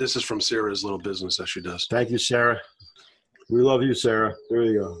 Yeah, this is from Sarah's little business that she does. Thank you, Sarah. We love you, Sarah. There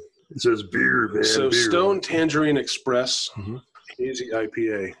you go. It says beer, man. So beer. Stone Tangerine Express Mhm. Hazy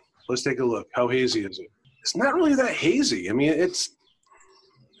IPA. Let's take a look. How hazy is it? It's not really that hazy. I mean, it's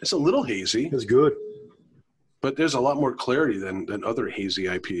a little hazy, It's good. but there's a lot more clarity than other hazy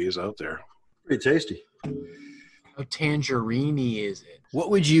IPAs out there. Pretty tasty. How tangerine is it? What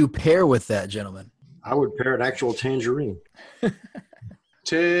would you pair with that, gentlemen? I would pair an actual tangerine.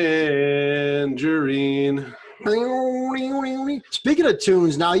 Tangerine. Speaking of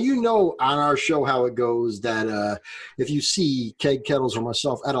tunes, now you know on our show how it goes that if you see Keg Kettles or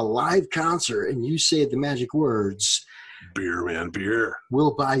myself at a live concert and you say the magic words, Beer, man, beer.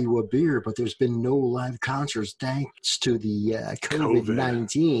 we'll buy you a beer, but there's been no live concerts thanks to the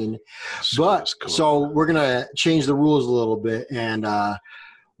COVID-19. But so we're going to change the rules a little bit, and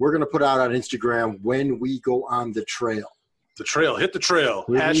we're going to put out on Instagram when we go on the trail. The trail. Hit the trail.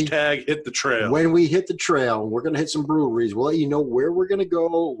 Hashtag hit the trail. When we hit the trail, we're going to hit some breweries. We'll let you know where we're going to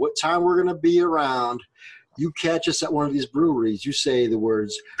go, what time we're going to be around. You catch us at one of these breweries. You say the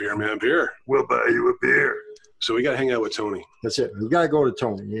words, "Beer man, beer. We'll buy you a beer." So we got to hang out with Tony. That's it. We got to go to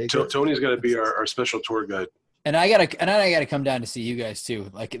Tony. Yeah, Tony's got to be our special tour guide. And I gotta come down to see you guys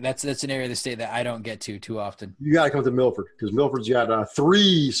too. Like that's an area of the state that I don't get to too often. You got to come to Milford because Milford's got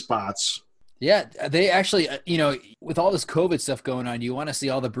 3 spots. Yeah, they actually, with all this COVID stuff going on, you want to see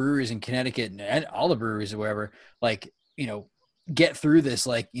all the breweries in Connecticut and all the breweries or wherever, get through this,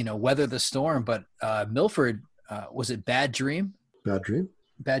 weather the storm. But Milford, was it Bad Dream? Bad Dream?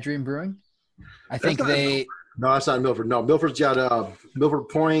 Bad Dream Brewing? I That's think they – No, that's not Milford. No, Milford's got Milford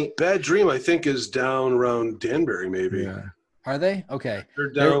Point. Bad Dream, I think, is down around Danbury, maybe. Yeah. Are they? Okay. They're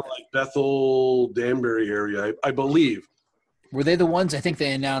down like Bethel, Danbury area, I believe. Were they the ones? I think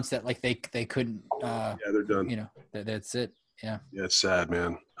they announced that they couldn't. Yeah, they're done. That's it. Yeah. Yeah, it's sad,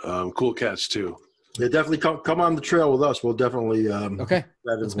 man. Cool cats too. Yeah, definitely come on the trail with us. We'll definitely. Okay.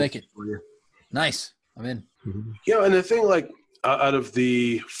 Let's make it. For you. Nice. I'm in. Mm-hmm. Yeah, and the thing, out of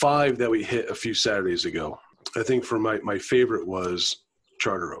the 5 that we hit a few Saturdays ago, I think for my favorite was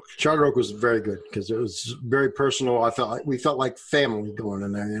Charter Oak. Charter Oak was very good because it was very personal. We felt like family going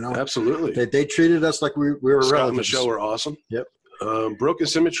in there. Absolutely. They treated us like we were Scott relatives. and Michelle were awesome. Yep. Broken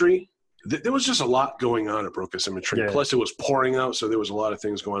Symmetry. There was just a lot going on at Broken Symmetry. Yeah. Plus, it was pouring out, so there was a lot of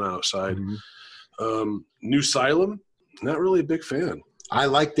things going on outside. Mm-hmm. New Xylem, not really a big fan. I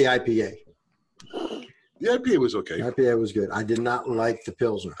liked the IPA. The IPA was okay. The IPA was good. I did not like the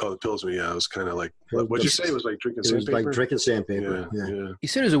Pilsner. Oh, the Pilsner, yeah. It was kind of like, what'd you say? It was like drinking sandpaper? It was like drinking sandpaper. Yeah. You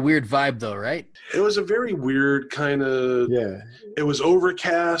said it was a weird vibe, though, right? It was a very weird kind of. Yeah. It was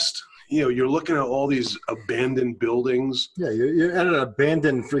overcast. You're looking at all these abandoned buildings. Yeah, you're at an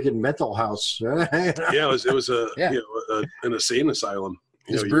abandoned freaking mental house. Yeah, it was an insane asylum.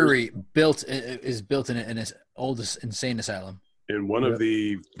 This brewery is built in an oldest insane asylum. In one of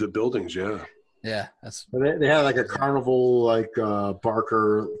the buildings, yeah. Yeah, that's. They had like a carnival,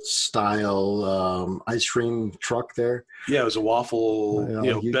 Barker style ice cream truck there. Yeah, it was a waffle.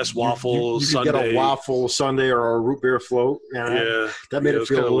 Best waffle you Sunday. Get a waffle Sunday or a root beer float. Yeah, that made it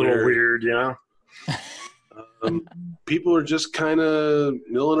feel a little weird. People are just kind of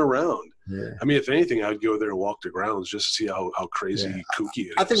milling around. Yeah. I mean, if anything, I'd go there and walk the grounds just to see how crazy kooky it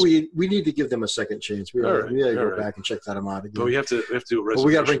is. I think we need to give them a second chance. We gotta go back and check that out again. But we have to do a reservation. But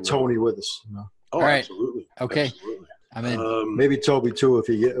we got to bring Tony with us. Oh, all right. Absolutely. Okay. Absolutely. I'm in. Maybe Toby too, if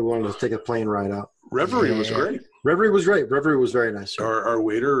he wanted to take a plane ride out. Reverie was great. Reverie was great. Reverie was very nice. Our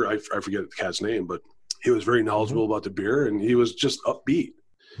waiter, I forget the cat's name, but he was very knowledgeable about the beer, and he was just upbeat.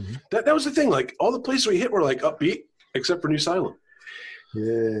 Mm-hmm. That was the thing. Like all the places we hit were upbeat, except for New Xylem.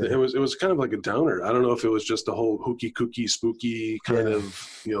 Yeah, it was kind of like a downer. I don't know if it was just the whole hooky kooky spooky kind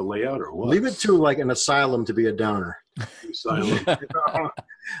of layout or what. Leave it to an asylum to be a downer. Asylum.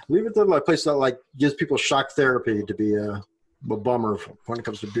 Leave it to a place that gives people shock therapy to be a bummer when it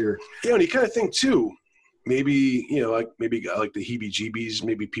comes to beer. Yeah, and you kind of think too, maybe maybe the heebie-jeebies.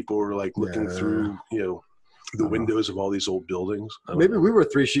 Maybe people were looking through the windows of all these old buildings. Maybe we were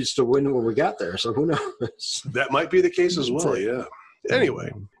 3 sheets to wind when we got there, so who knows? That might be the case as well. Yeah.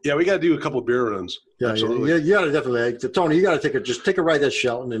 Anyway, we got to do a couple of beer runs. Yeah, absolutely. Yeah, you got to definitely. Tony, you got to take a ride at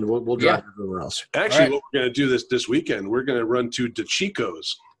Shelton, and we'll drive everywhere else. Actually, what we're going to do this weekend, we're going to run to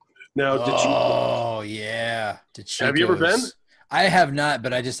DeChico's. Now, oh yeah, DeChico's. Have you ever been? I have not,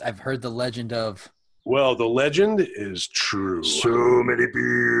 but I've heard the legend of. Well, the legend is true. So many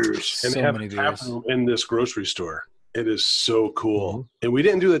beers. And they have a tap room in this grocery store. It is so cool. Mm-hmm. And we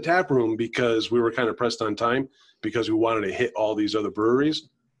didn't do the tap room because we were kind of pressed on time because we wanted to hit all these other breweries.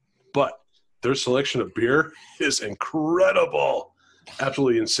 But their selection of beer is incredible.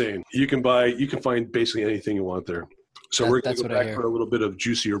 Absolutely insane. You can find basically anything you want there. So we're going to go back for a little bit of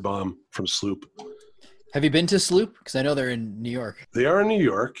Juicier Bomb from Sloop. Have you been to Sloop? Because I know they're in New York. They are in New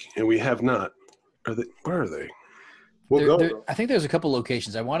York, and we have not. Where are they? I think there's a couple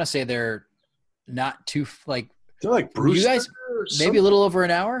locations. I want to say they're not too They're like Brewster. You guys, maybe a little over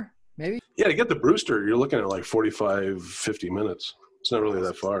an hour, maybe. Yeah, to get the Brewster, you're looking at 45, 50 minutes. It's not really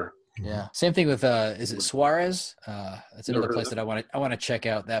that far. Yeah. Same thing with is it Suarez? That's another place that I want to check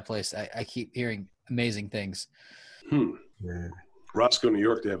out. That place. I keep hearing amazing things. Yeah. Roscoe, New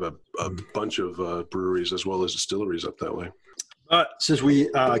York, they have a bunch of breweries as well as distilleries up that way. But since we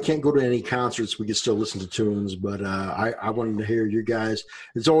can't go to any concerts, we can still listen to tunes. But I wanted to hear you guys.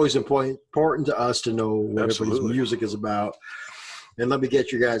 It's always important to us to know what everybody's music is about. And let me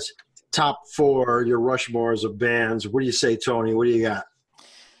get you guys top 4, your Rushmores of bands. What do you say, Tony? What do you got?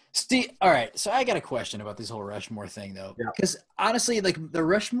 See, all right. So I got a question about this whole Rushmore thing, though, Yeah. because honestly, like the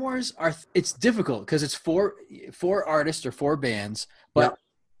Rushmores it's difficult because it's four artists or four bands, but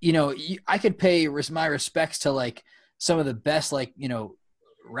I could pay my respects to like some of the best like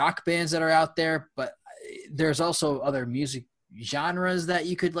rock bands that are out there, but there's also other music genres that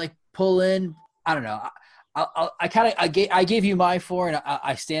you could like pull in. I don't know. I gave you my four, and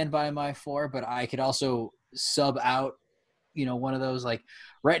I stand by my four, but I could also sub out one of those. Like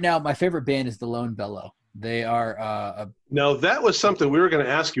right now my favorite band is the Lone Bellow. They are Now that was something we were going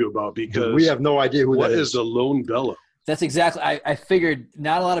to ask you about, because we have no idea who what that is the Lone Bellow. That's exactly I figured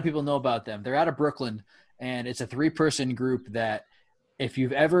not a lot of people know about them. They're out of Brooklyn, and it's a 3-person group that if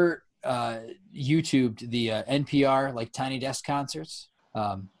you've ever YouTubed the NPR like Tiny Desk concerts,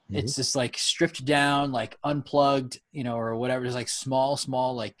 it's just like stripped down, like unplugged, or whatever. It's like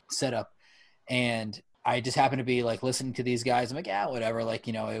small like setup. And I just happened to be like listening to these guys. I'm like, yeah, whatever. Like,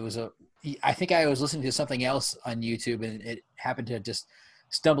 I think I was listening to something else on YouTube, and it happened to just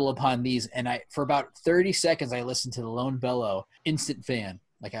stumble upon these. And for about 30 seconds, I listened to the Lone Bellow. Instant fan.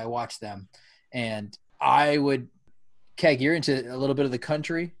 Like I watched them, and I would, Keg, you're into a little bit of the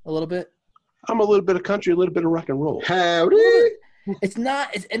country, a little bit. I'm a little bit of country, a little bit of rock and roll. Howdy. It's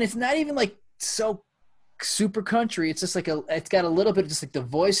not even like so super country. It's just like it's got a little bit of just like the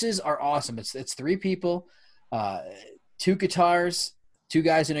voices are awesome. It's 3 people, 2 guitars, 2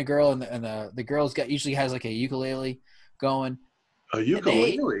 guys and a girl, and the girl's usually has like a ukulele going. A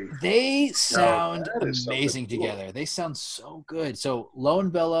ukulele. They sound amazing amazing together. They sound so good. So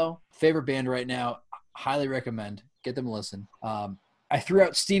Lone Bellow, favorite band right now. Highly recommend. Get them a listen. I threw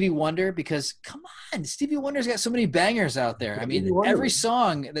out Stevie Wonder because, come on, Stevie Wonder's got so many bangers out there. I mean, every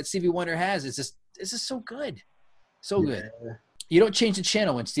song that Stevie Wonder has is just so good. So good. You don't change the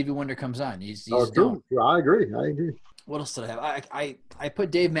channel when Stevie Wonder comes on. You don't. I agree. What else did I have? I put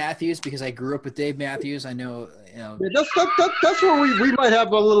Dave Matthews because I grew up with Dave Matthews. I know, Yeah, that's where we might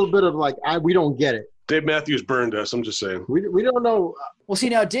have a little bit of like, we don't get it. Dave Matthews burned us. I'm just saying. We don't know. Well, see,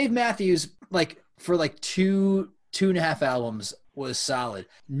 now Dave Matthews, like for like 2.5 albums, was solid.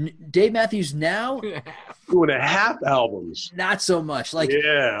 Dave Matthews now, 2.5 albums. not so much. Like,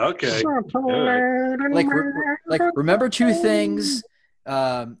 yeah, okay. Like remember 2 Things,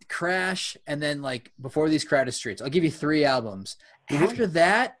 Crash, and then like Before These Crowded Streets. I'll give you 3 albums. After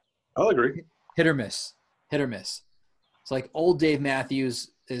that, I'll agree. hit or miss. It's like old Dave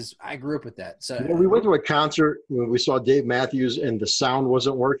Matthews I grew up with that. So we went to a concert when we saw Dave Matthews and the sound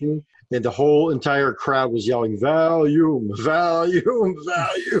wasn't working, and the whole entire crowd was yelling volume.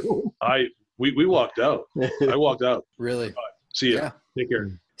 We walked out. I walked out. really, See ya. Yeah. Take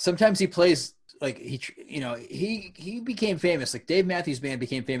care. sometimes he plays like he became famous. Like Dave Matthews Band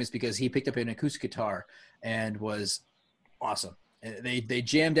became famous because he picked up an acoustic guitar and was awesome. And they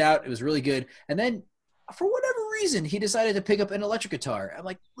jammed out. It was really good. And then for whatever reason, he decided to pick up an electric guitar. I'm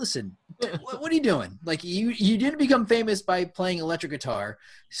like, listen, what are you doing? Like you didn't become famous by playing electric guitar.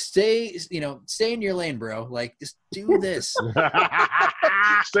 Stay in your lane, bro. Like just do this.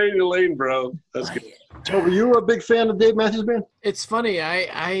 Stay in your lane, bro. That's good. So were you a big fan of Dave Matthews Band? It's funny.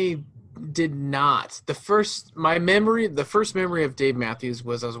 I did not. The first memory of Dave Matthews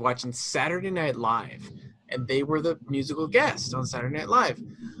was I was watching Saturday Night Live, and they were the musical guest on Saturday Night Live.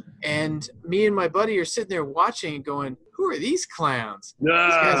 And me and my buddy are sitting there watching and going, who are these clowns? These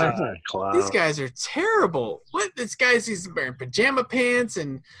guys are terrible. What? He's wearing pajama pants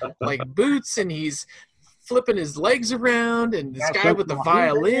and like boots, and he's flipping his legs around, and this guy with the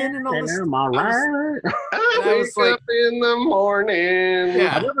violin and all this. I was like, up in the morning.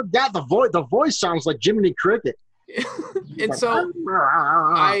 Yeah. I never got the voice. The voice sounds like Jiminy Cricket. And so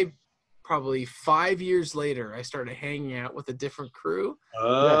I probably 5 years later, I started hanging out with a different crew. You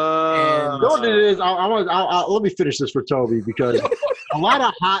know what it is? Let me finish this for Toby, because a lot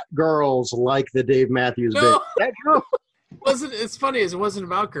of hot girls like the Dave Matthews Band. That girl? It's funny, it wasn't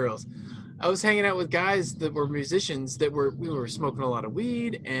about girls. I was hanging out with guys that were musicians we were smoking a lot of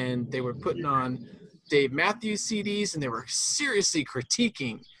weed, and they were putting on Dave Matthews CDs, and they were seriously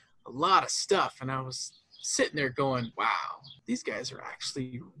critiquing a lot of stuff. And I was sitting there going, wow, these guys are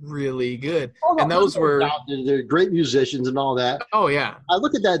actually really good. And those were they're great musicians and all that. Oh yeah. I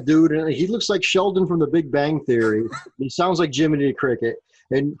look at that dude and he looks like Sheldon from The Big Bang Theory. He sounds like Jiminy Cricket,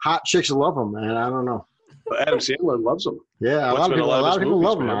 and hot chicks love him, man. I don't know. Adam Sandler loves them. Yeah, a lot of people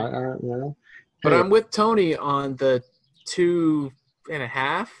love him. But I'm with Tony on the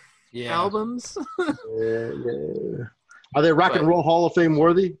 2.5 albums. Yeah. Are they Rock and Roll Hall of Fame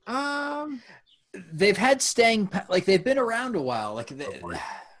worthy? They've had they've been around a while. Like I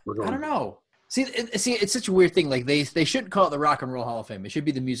don't know. See, it's such a weird thing. Like they shouldn't call it the Rock and Roll Hall of Fame. It should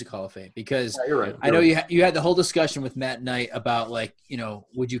be the Music Hall of Fame because Yeah, you're right. I know you had the whole discussion with Matt Knight about like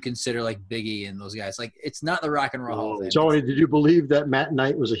would you consider like Biggie and those guys? Like it's not the Rock and Roll Hall of Fame. Tony, did you believe that Matt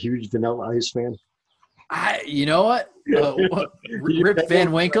Knight was a huge Vanilla Ice fan? You know what? Rip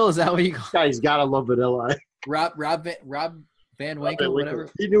Van Winkle, is that what you call? Guy's gotta love Vanilla Ice. Rob Van Winkle, whatever.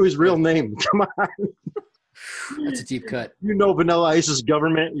 He knew his real name. Come on. That's a deep cut. You know Vanilla Ice's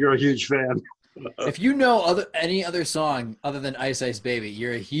Government. You're a huge fan. If you know any other song other than Ice Ice Baby,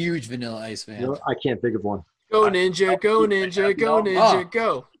 you're a huge Vanilla Ice fan. You know, I can't think of one. Go Ninja, go Ninja, go Ninja,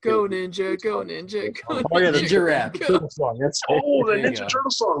 go. Go Ninja, go Ninja, go Oh yeah, the Ninja Rap. Turtle song. That's the There you Ninja go.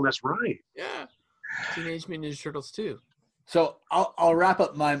 Turtle song. That's right. Yeah. Teenage Mutant Ninja Turtles too. So I'll wrap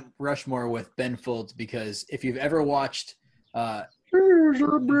up my Rushmore with Ben Folds because if you've ever watched There's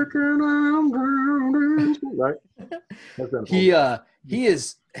a brick and I'm drowning. Right. That's Ben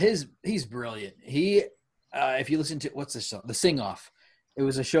Folds. he's brilliant. He if you listen to what's the show? The Sing Off. It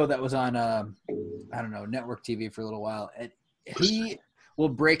was a show that was on I don't know, network TV for a little while. And he will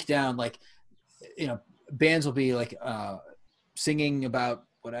break down like bands will be like singing about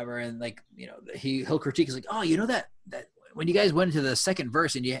whatever and like he'll critique. He's like, oh, you know that when you guys went into the second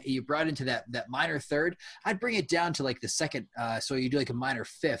verse and you brought into that minor third, I'd bring it down to like the second, so you do like a minor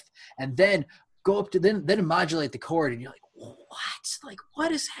fifth, and then go up to then modulate the chord, and you're like, what? Like,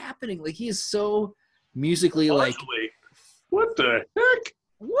 what is happening? Like, he is so musically like, what the heck?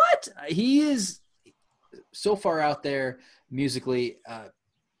 what? He is so far out there musically.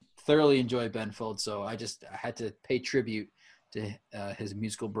 Thoroughly enjoy Ben Folds, so I had to pay tribute to his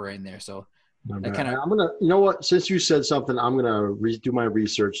musical brain there. So. I'm gonna, you know what? Since you said something, I'm gonna do my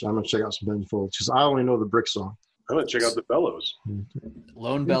research. I'm gonna check out some Ben Folds because I only know the Brick song. I'm gonna check out the Bellows.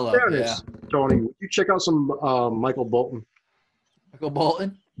 Lone Bellow, yeah. Tony, would you check out some Michael Bolton? Michael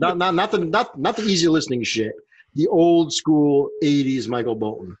Bolton? Not the easy listening shit. The old school '80s Michael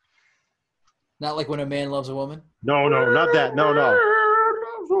Bolton. Not like When a Man Loves a Woman? No, not that. No.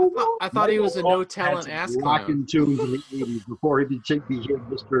 I thought he was a no talent ass rocking tunes in the '80s before he became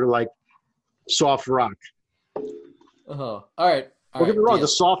Mr. like soft rock. All right. Don't get me wrong. The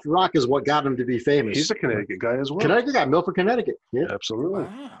soft rock is what got him to be famous. He's a Connecticut guy as well. Connecticut guy, Milford, Connecticut. Yeah, absolutely.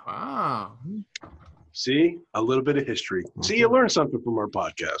 Wow. See, a little bit of history. See, you learn something from our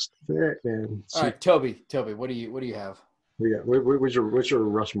podcast. Yeah, man. All right, Toby, what do you have? Yeah, what's your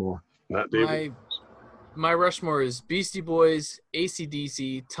Rushmore? Not David. My Rushmore is Beastie Boys,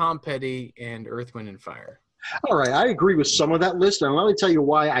 AC/DC, Tom Petty, and Earth, Wind, and Fire. All right, I agree with some of that list, and let me tell you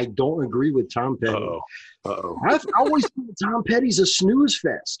why I don't agree with Tom Petty. Uh-oh. I've always thought Tom Petty's a snooze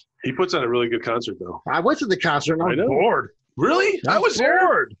fest. He puts on a really good concert, though. I went to the concert and I was bored. Really? I was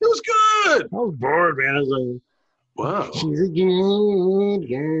bored. It was good. I was bored, man. I was like, wow. She's a good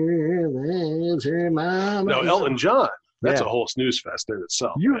girl, loves her mama. Now, Elton John, that's a whole snooze fest in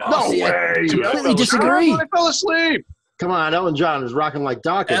itself. No way. I completely disagree. I fell asleep. Come on, Elton John is rocking like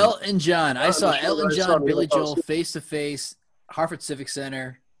Dawkins. Elton John. I saw Elton John, Billy Joel, face to face, Hartford Civic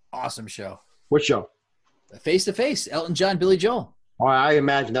Center. Awesome show. What show? Face to face. Elton John, Billy Joel. Oh, I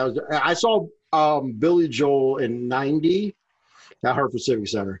imagine that was. I saw Billy Joel in '90 at Hartford Civic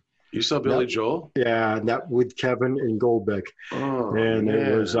Center. You saw Billy Joel? Yeah, and that with Kevin and Goldbeck. Oh, and man.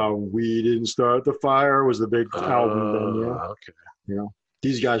 It was "We Didn't Start the Fire" was the big album. Then, yeah. Okay. You know,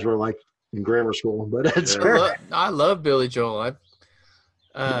 these guys were like in grammar school, but it's I love Billy Joel.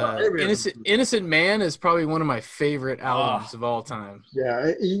 Innocent Man is probably one of my favorite albums of all time.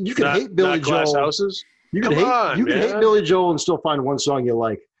 Yeah, you can hate Billy Joel. Glass Houses? You can hate Billy Joel and still find one song you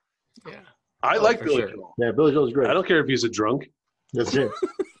like. Yeah, I like Billy Joel. Yeah, Billy Joel's great. I don't care if he's a drunk. That's it.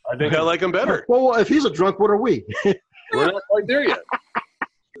 I think I like him better. Well, if he's a drunk, what are we? We're not quite there yet.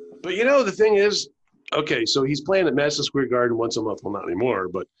 But the thing is, okay, so he's playing at Madison Square Garden once a month. Well, not anymore,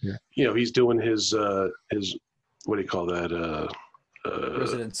 but he's doing his what do you call that?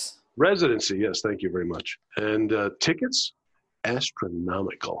 Residency. Yes, thank you very much. And tickets,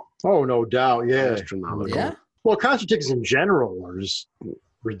 astronomical. Oh, no doubt. Yeah, astronomical. Yeah. Well, concert tickets in general are just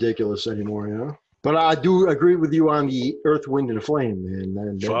ridiculous anymore. But I do agree with you on the Earth, Wind, and Flame,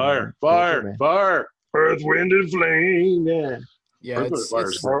 man. Fire. Earth, Wind, and Flame. Yeah. Yeah,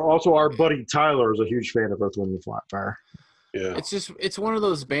 also our buddy Tyler is a huge fan of Earth, Wind, and Fire. Yeah, it's one of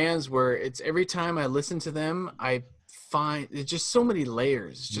those bands where it's every time I listen to them, I find it's just so many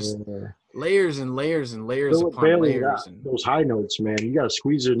layers. It's just layers and layers and layers upon layers. And those high notes, man, you got to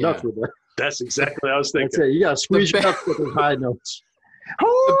squeeze your nuts with that. That's exactly what I was thinking. That's it. You got to squeeze your nuts with those high notes.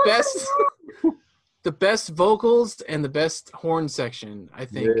 The best vocals and the best horn section, I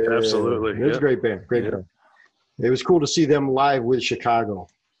think. Yeah, absolutely. It's a great band. Great band. It was cool to see them live with Chicago.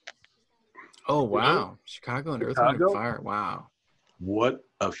 Oh wow, Chicago and Earth, Wind Chicago? and Fire. Wow. What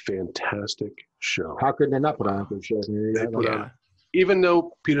a fantastic show. How could they not put on a good show? They put Yeah. on, even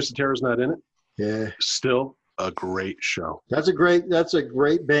though Peter Cetera's not in it, Yeah, still a great show. that's a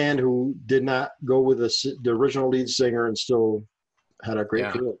great band who did not go with the original lead singer and still had a great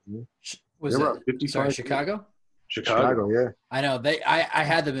Yeah. career. Was They were it on 55 sorry, Chicago? Chicago. Yeah. I know I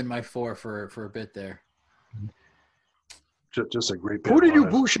had them in my 4 for a bit there. Just a great band. Who did you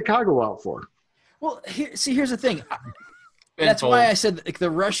live. boo Chicago out for? Well, here's the thing. Ben That's why I Folds. said like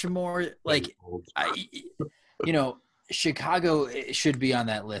the Rushmore, like Chicago should be on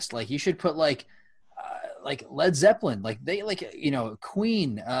that list. Like you should put like Led Zeppelin, like they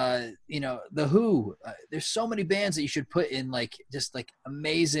Queen, The Who. There's so many bands that you should put in like just like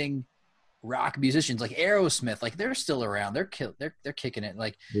amazing rock musicians, like Aerosmith. Like they're still around. They're kicking it.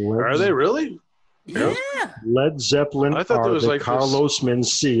 Like Are they really? yeah. Led Zeppelin I thought are there was the like this- Carlos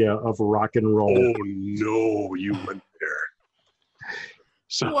Mencia of rock and roll. Oh no, you went there.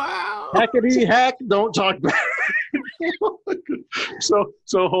 So Wow. Hackety hack, don't talk back. so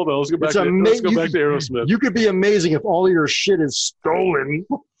hold on. Let's go back. It's Let's go ama- back to Aerosmith. You could be amazing if all your shit is stolen.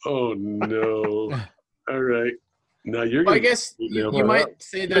 Oh no! All right, now you're. Well, I gonna guess you email her. might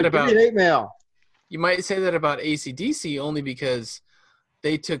say that Give about me an hate mail. you might say that about AC/DC only because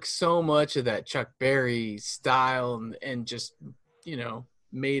they took so much of that Chuck Berry style and just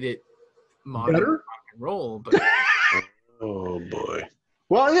made it modern Better? rock and roll. But Oh boy!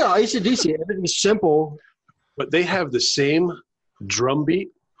 Well, yeah, AC/DC, everything's simple. But they have the same drum beat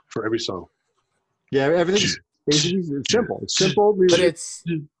for every song. Yeah, everything's AC/DC, it's simple. It's simple music.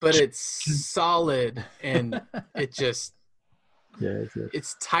 but it's solid and it just Yeah,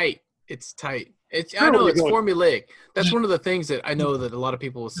 it's tight. It's tight. It's Sure, I know we're it's going- formulaic. That's one of the things that I know that a lot of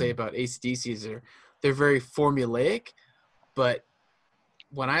people will say about AC/DC is they're very formulaic, but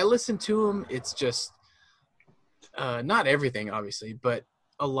when I listen to them, it's just not everything, obviously, but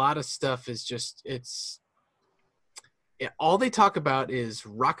a lot of stuff is just all they talk about is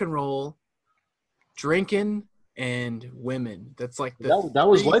rock and roll, drinking, and women. That's like that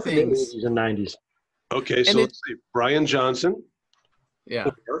was three life in the things. 80s and 90s. Okay, so And let's see. Brian Johnson.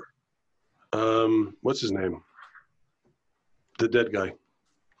 Yeah. What's his name? The dead guy.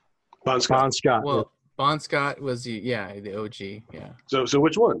 Bon Scott. Bon Scott. Well, Bon Scott was the OG. Yeah. So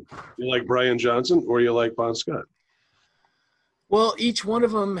which one? You like Brian Johnson or you like Bon Scott? Well, each one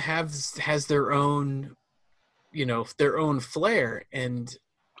of them has their own, their own flair, and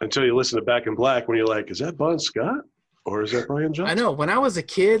Until you listen to Back in Black when you're like, is that Bon Scott or is that Brian Johnson? I know when I was a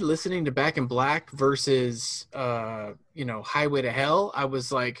kid listening to Back in Black versus Highway to Hell, I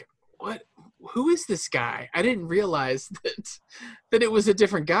was like, what? Who is this guy? I didn't realize that it was a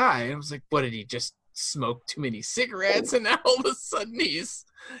different guy. And I was like, what, did he just smoke too many cigarettes? And now all of a sudden he's,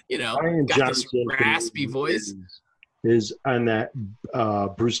 Brian got this Johnson raspy voice. is on that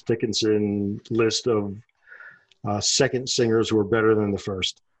Bruce Dickinson list of second singers who are better than the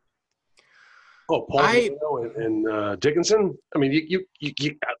first. Oh, Paul Dano and Dickinson? I mean, you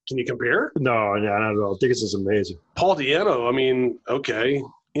can you compare? No, not at all. Dickinson's amazing. Paul Dano, I mean, okay.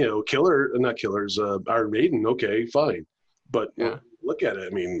 Not Killers, Iron Maiden, okay, fine. But Yeah. look at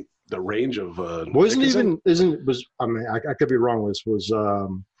it. I mean, the range of I could be wrong. Was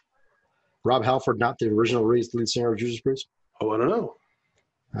Rob Halford not the original lead singer of Judas Priest? Oh, I don't know.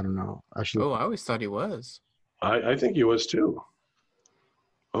 I don't know. Actually, Oh, I always thought he was. I think he was too.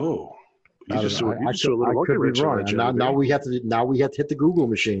 Oh, you just do a I little could monkey be wrench on wrong. that, And Johnny. now we have to hit the Google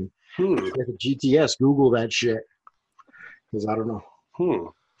machine. Hmm. We have the GTS. Google that shit because I don't know. Hmm.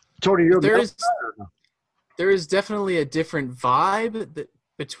 Tony, you're There is definitely a different vibe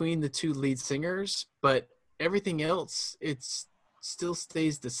between the two lead singers, but everything else still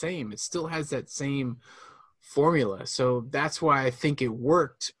stays the same. It still has that same formula. So that's why I think it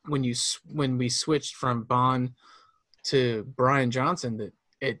worked when we switched from Bon to Brian Johnson. That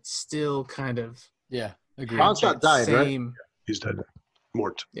it still kind of Yeah, agree. Bon Scott died, right? same. He's dead.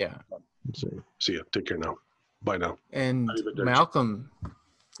 Mort. Yeah, See ya. Take care now. Bye now. and Not even dead.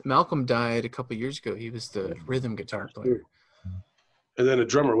 Malcolm died a couple years ago. He was the rhythm guitar player. And then a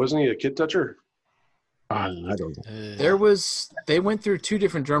drummer, wasn't he a kid toucher? I don't know. They went through two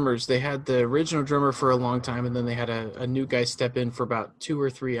different drummers. They had the original drummer for a long time, and then they had a new guy step in for about 2 or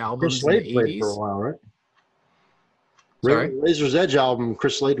 3 Chris albums in Slade the played for a 80s. while, right? Sorry? Razor's Edge album.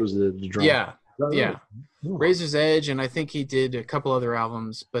 Chris Slade was the drummer. Yeah, yeah. Oh. Razor's Edge, and I think he did a couple other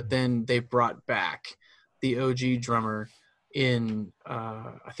albums, but then they brought back the OG drummer in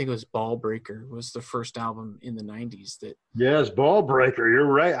I think it was Ball Breaker was the first album in the 90s that Yes, Ball Breaker. You're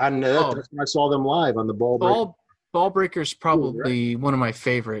right. I know Oh. that's when I saw them live on the Ball Breaker. Ball Breaker's probably one of my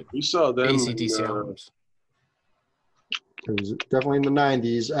favorite We saw them AC/DC albums. It was definitely in the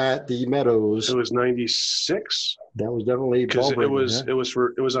 90s at the Meadows. It was 96. That was definitely Because ball breaking, it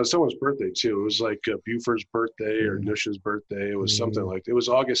was on someone's birthday too. It was like Buford's birthday or Nush's birthday. It was something like it was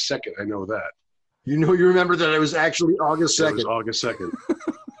August 2nd. I know that. You remember that it was actually August 2nd. It was August 2nd.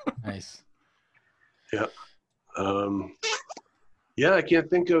 Nice. Yeah. Yeah, I can't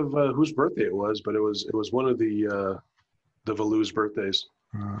think of whose birthday it was, but it was one of the Valu's birthdays.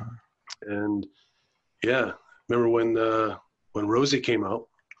 And yeah, remember when Rosie came out?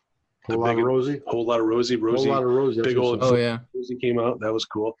 Whole lot of Rosie. Whole lot of Rosie. Whole lot of Rosie. Big old. Oh yeah. Rosie came out. That was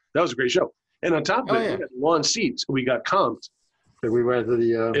cool. That was a great show. And on top of it, we got lawn seats. We got comped. We went to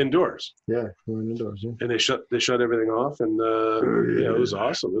the indoors. Yeah, we went indoors. Yeah. And they shut everything off, and yeah, it was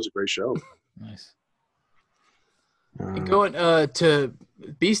awesome. It was a great show. Nice. Going to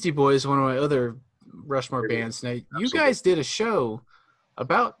Beastie Boys, one of my other Rushmore bands. Now, you guys did a show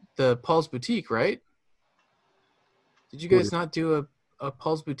about the Paul's Boutique, right? Did you guys not do a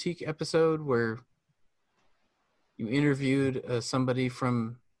Paul's Boutique episode where you interviewed somebody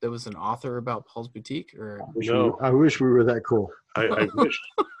that was an author about Paul's Boutique? Or No. I wish we were that cool. I wish.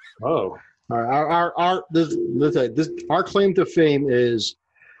 Oh. Our claim to fame is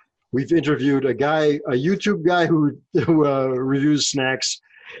we've interviewed a YouTube guy who reviews snacks,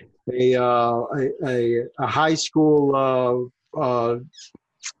 a high school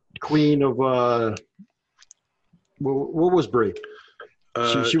queen of what was Brie?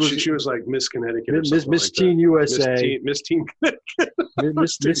 She was like Miss Connecticut, or Miss Teen USA, Miss Teen,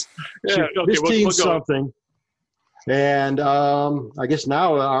 Miss yeah, okay, Teen we'll something. And I guess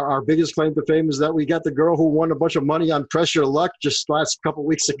now our biggest claim to fame is that we got the girl who won a bunch of money on Press Your Luck just last couple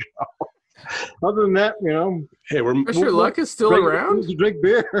weeks ago. Other than that, hey, Press Your Luck is still around. Drink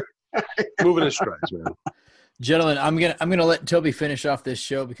beer. Moving in strides, man. Gentlemen, I'm gonna let Toby finish off this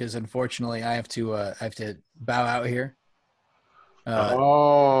show because unfortunately I have to bow out here.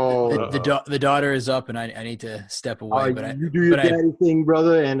 The daughter is up and I need to step away. But you do your daddy thing,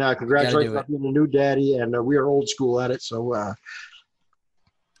 brother, and congratulations on being a new daddy. And we are old school at it, so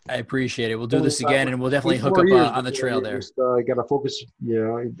I apprecied it. We'll do this again, and we'll definitely hook up on the trail there. Got to focus.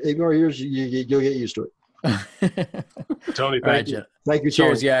 8 more years, you'll get used to it. Tony, thank you. Thank you,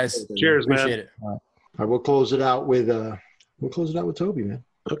 Cheers, Tony. guys. Cheers, man. Appreciate it. All right, we'll close it out with Toby, man.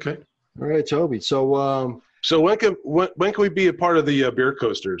 Okay. All right, Toby. So so when can we be a part of the beer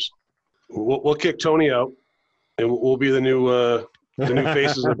coasters? We'll kick Tony out, and we'll be the new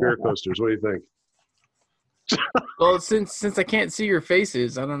faces of beer coasters. What do you think? Well, since I can't see your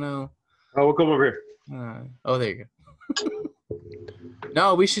faces, I don't know. Oh, we'll come over here. There you go.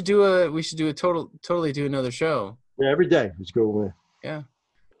 No, we should totally do another show. Yeah, every day. Let's go, man. Yeah.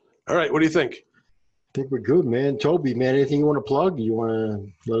 All right. What do you think? I think we're good, man. Toby, man, anything you want to plug? You want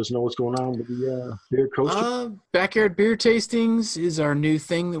to let us know what's going on with the beer coaster? Backyard Beer Tastings is our new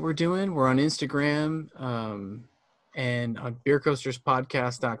thing that we're doing. We're on Instagram and on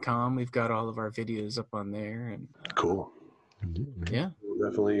beercoasterspodcast.com. We've got all of our videos up on there. And Cool. Yeah. We'll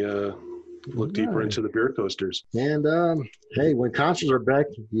definitely look deeper into the beer coasters. And, hey, when concerts are back,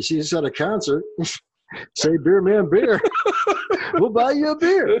 you see us at a concert, say beer, man, beer. We'll buy you a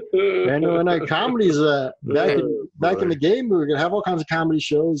beer. And when comedy's back in the game, we're going to have all kinds of comedy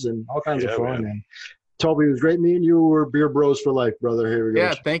shows and all kinds of fun. And Toby, it was great meeting you. We're beer bros for life, brother. Here we go.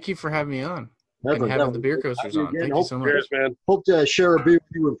 Yeah, thank you for having me on. And having the beer coasters on. Thank you so much. Cheers, man. Hope to share a beer with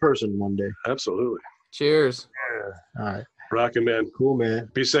you in person one day. Absolutely. Cheers. All right. Rockin', man. Cool, man.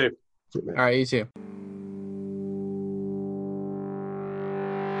 Be safe. All right, you too.